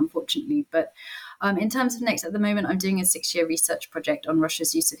relevant, unfortunately. But in terms of next, at the moment, I'm doing a 6-year research project on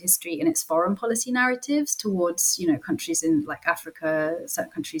Russia's use of history in its foreign policy narratives towards, countries in like Africa,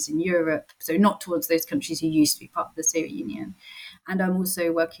 certain countries in Europe. So not towards those countries who used to be part of the Soviet Union. And I'm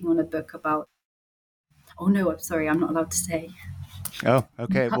also working on a book about, oh no, I'm sorry, I'm not allowed to say. Oh,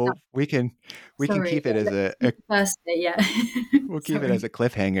 okay. Well, we can keep it as a first day, yeah. We'll keep it as a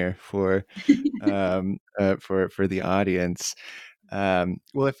cliffhanger for the audience.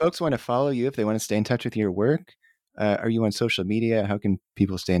 Well, if folks want to follow you, if they want to stay in touch with your work, are you on social media? How can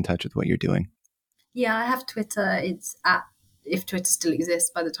people stay in touch with what you're doing? Yeah, I have Twitter. It's at, if Twitter still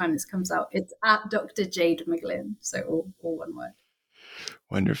exists by the time this comes out, it's at Dr. Jade McGlynn. So all one word.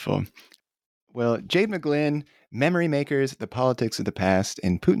 Wonderful. Well, Jade McGlynn, Memory Makers, The Politics of the Past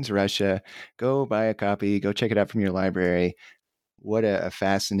in Putin's Russia. Go buy a copy. Go check it out from your library. What a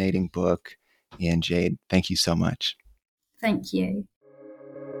fascinating book. And Jade, thank you so much. Thank you.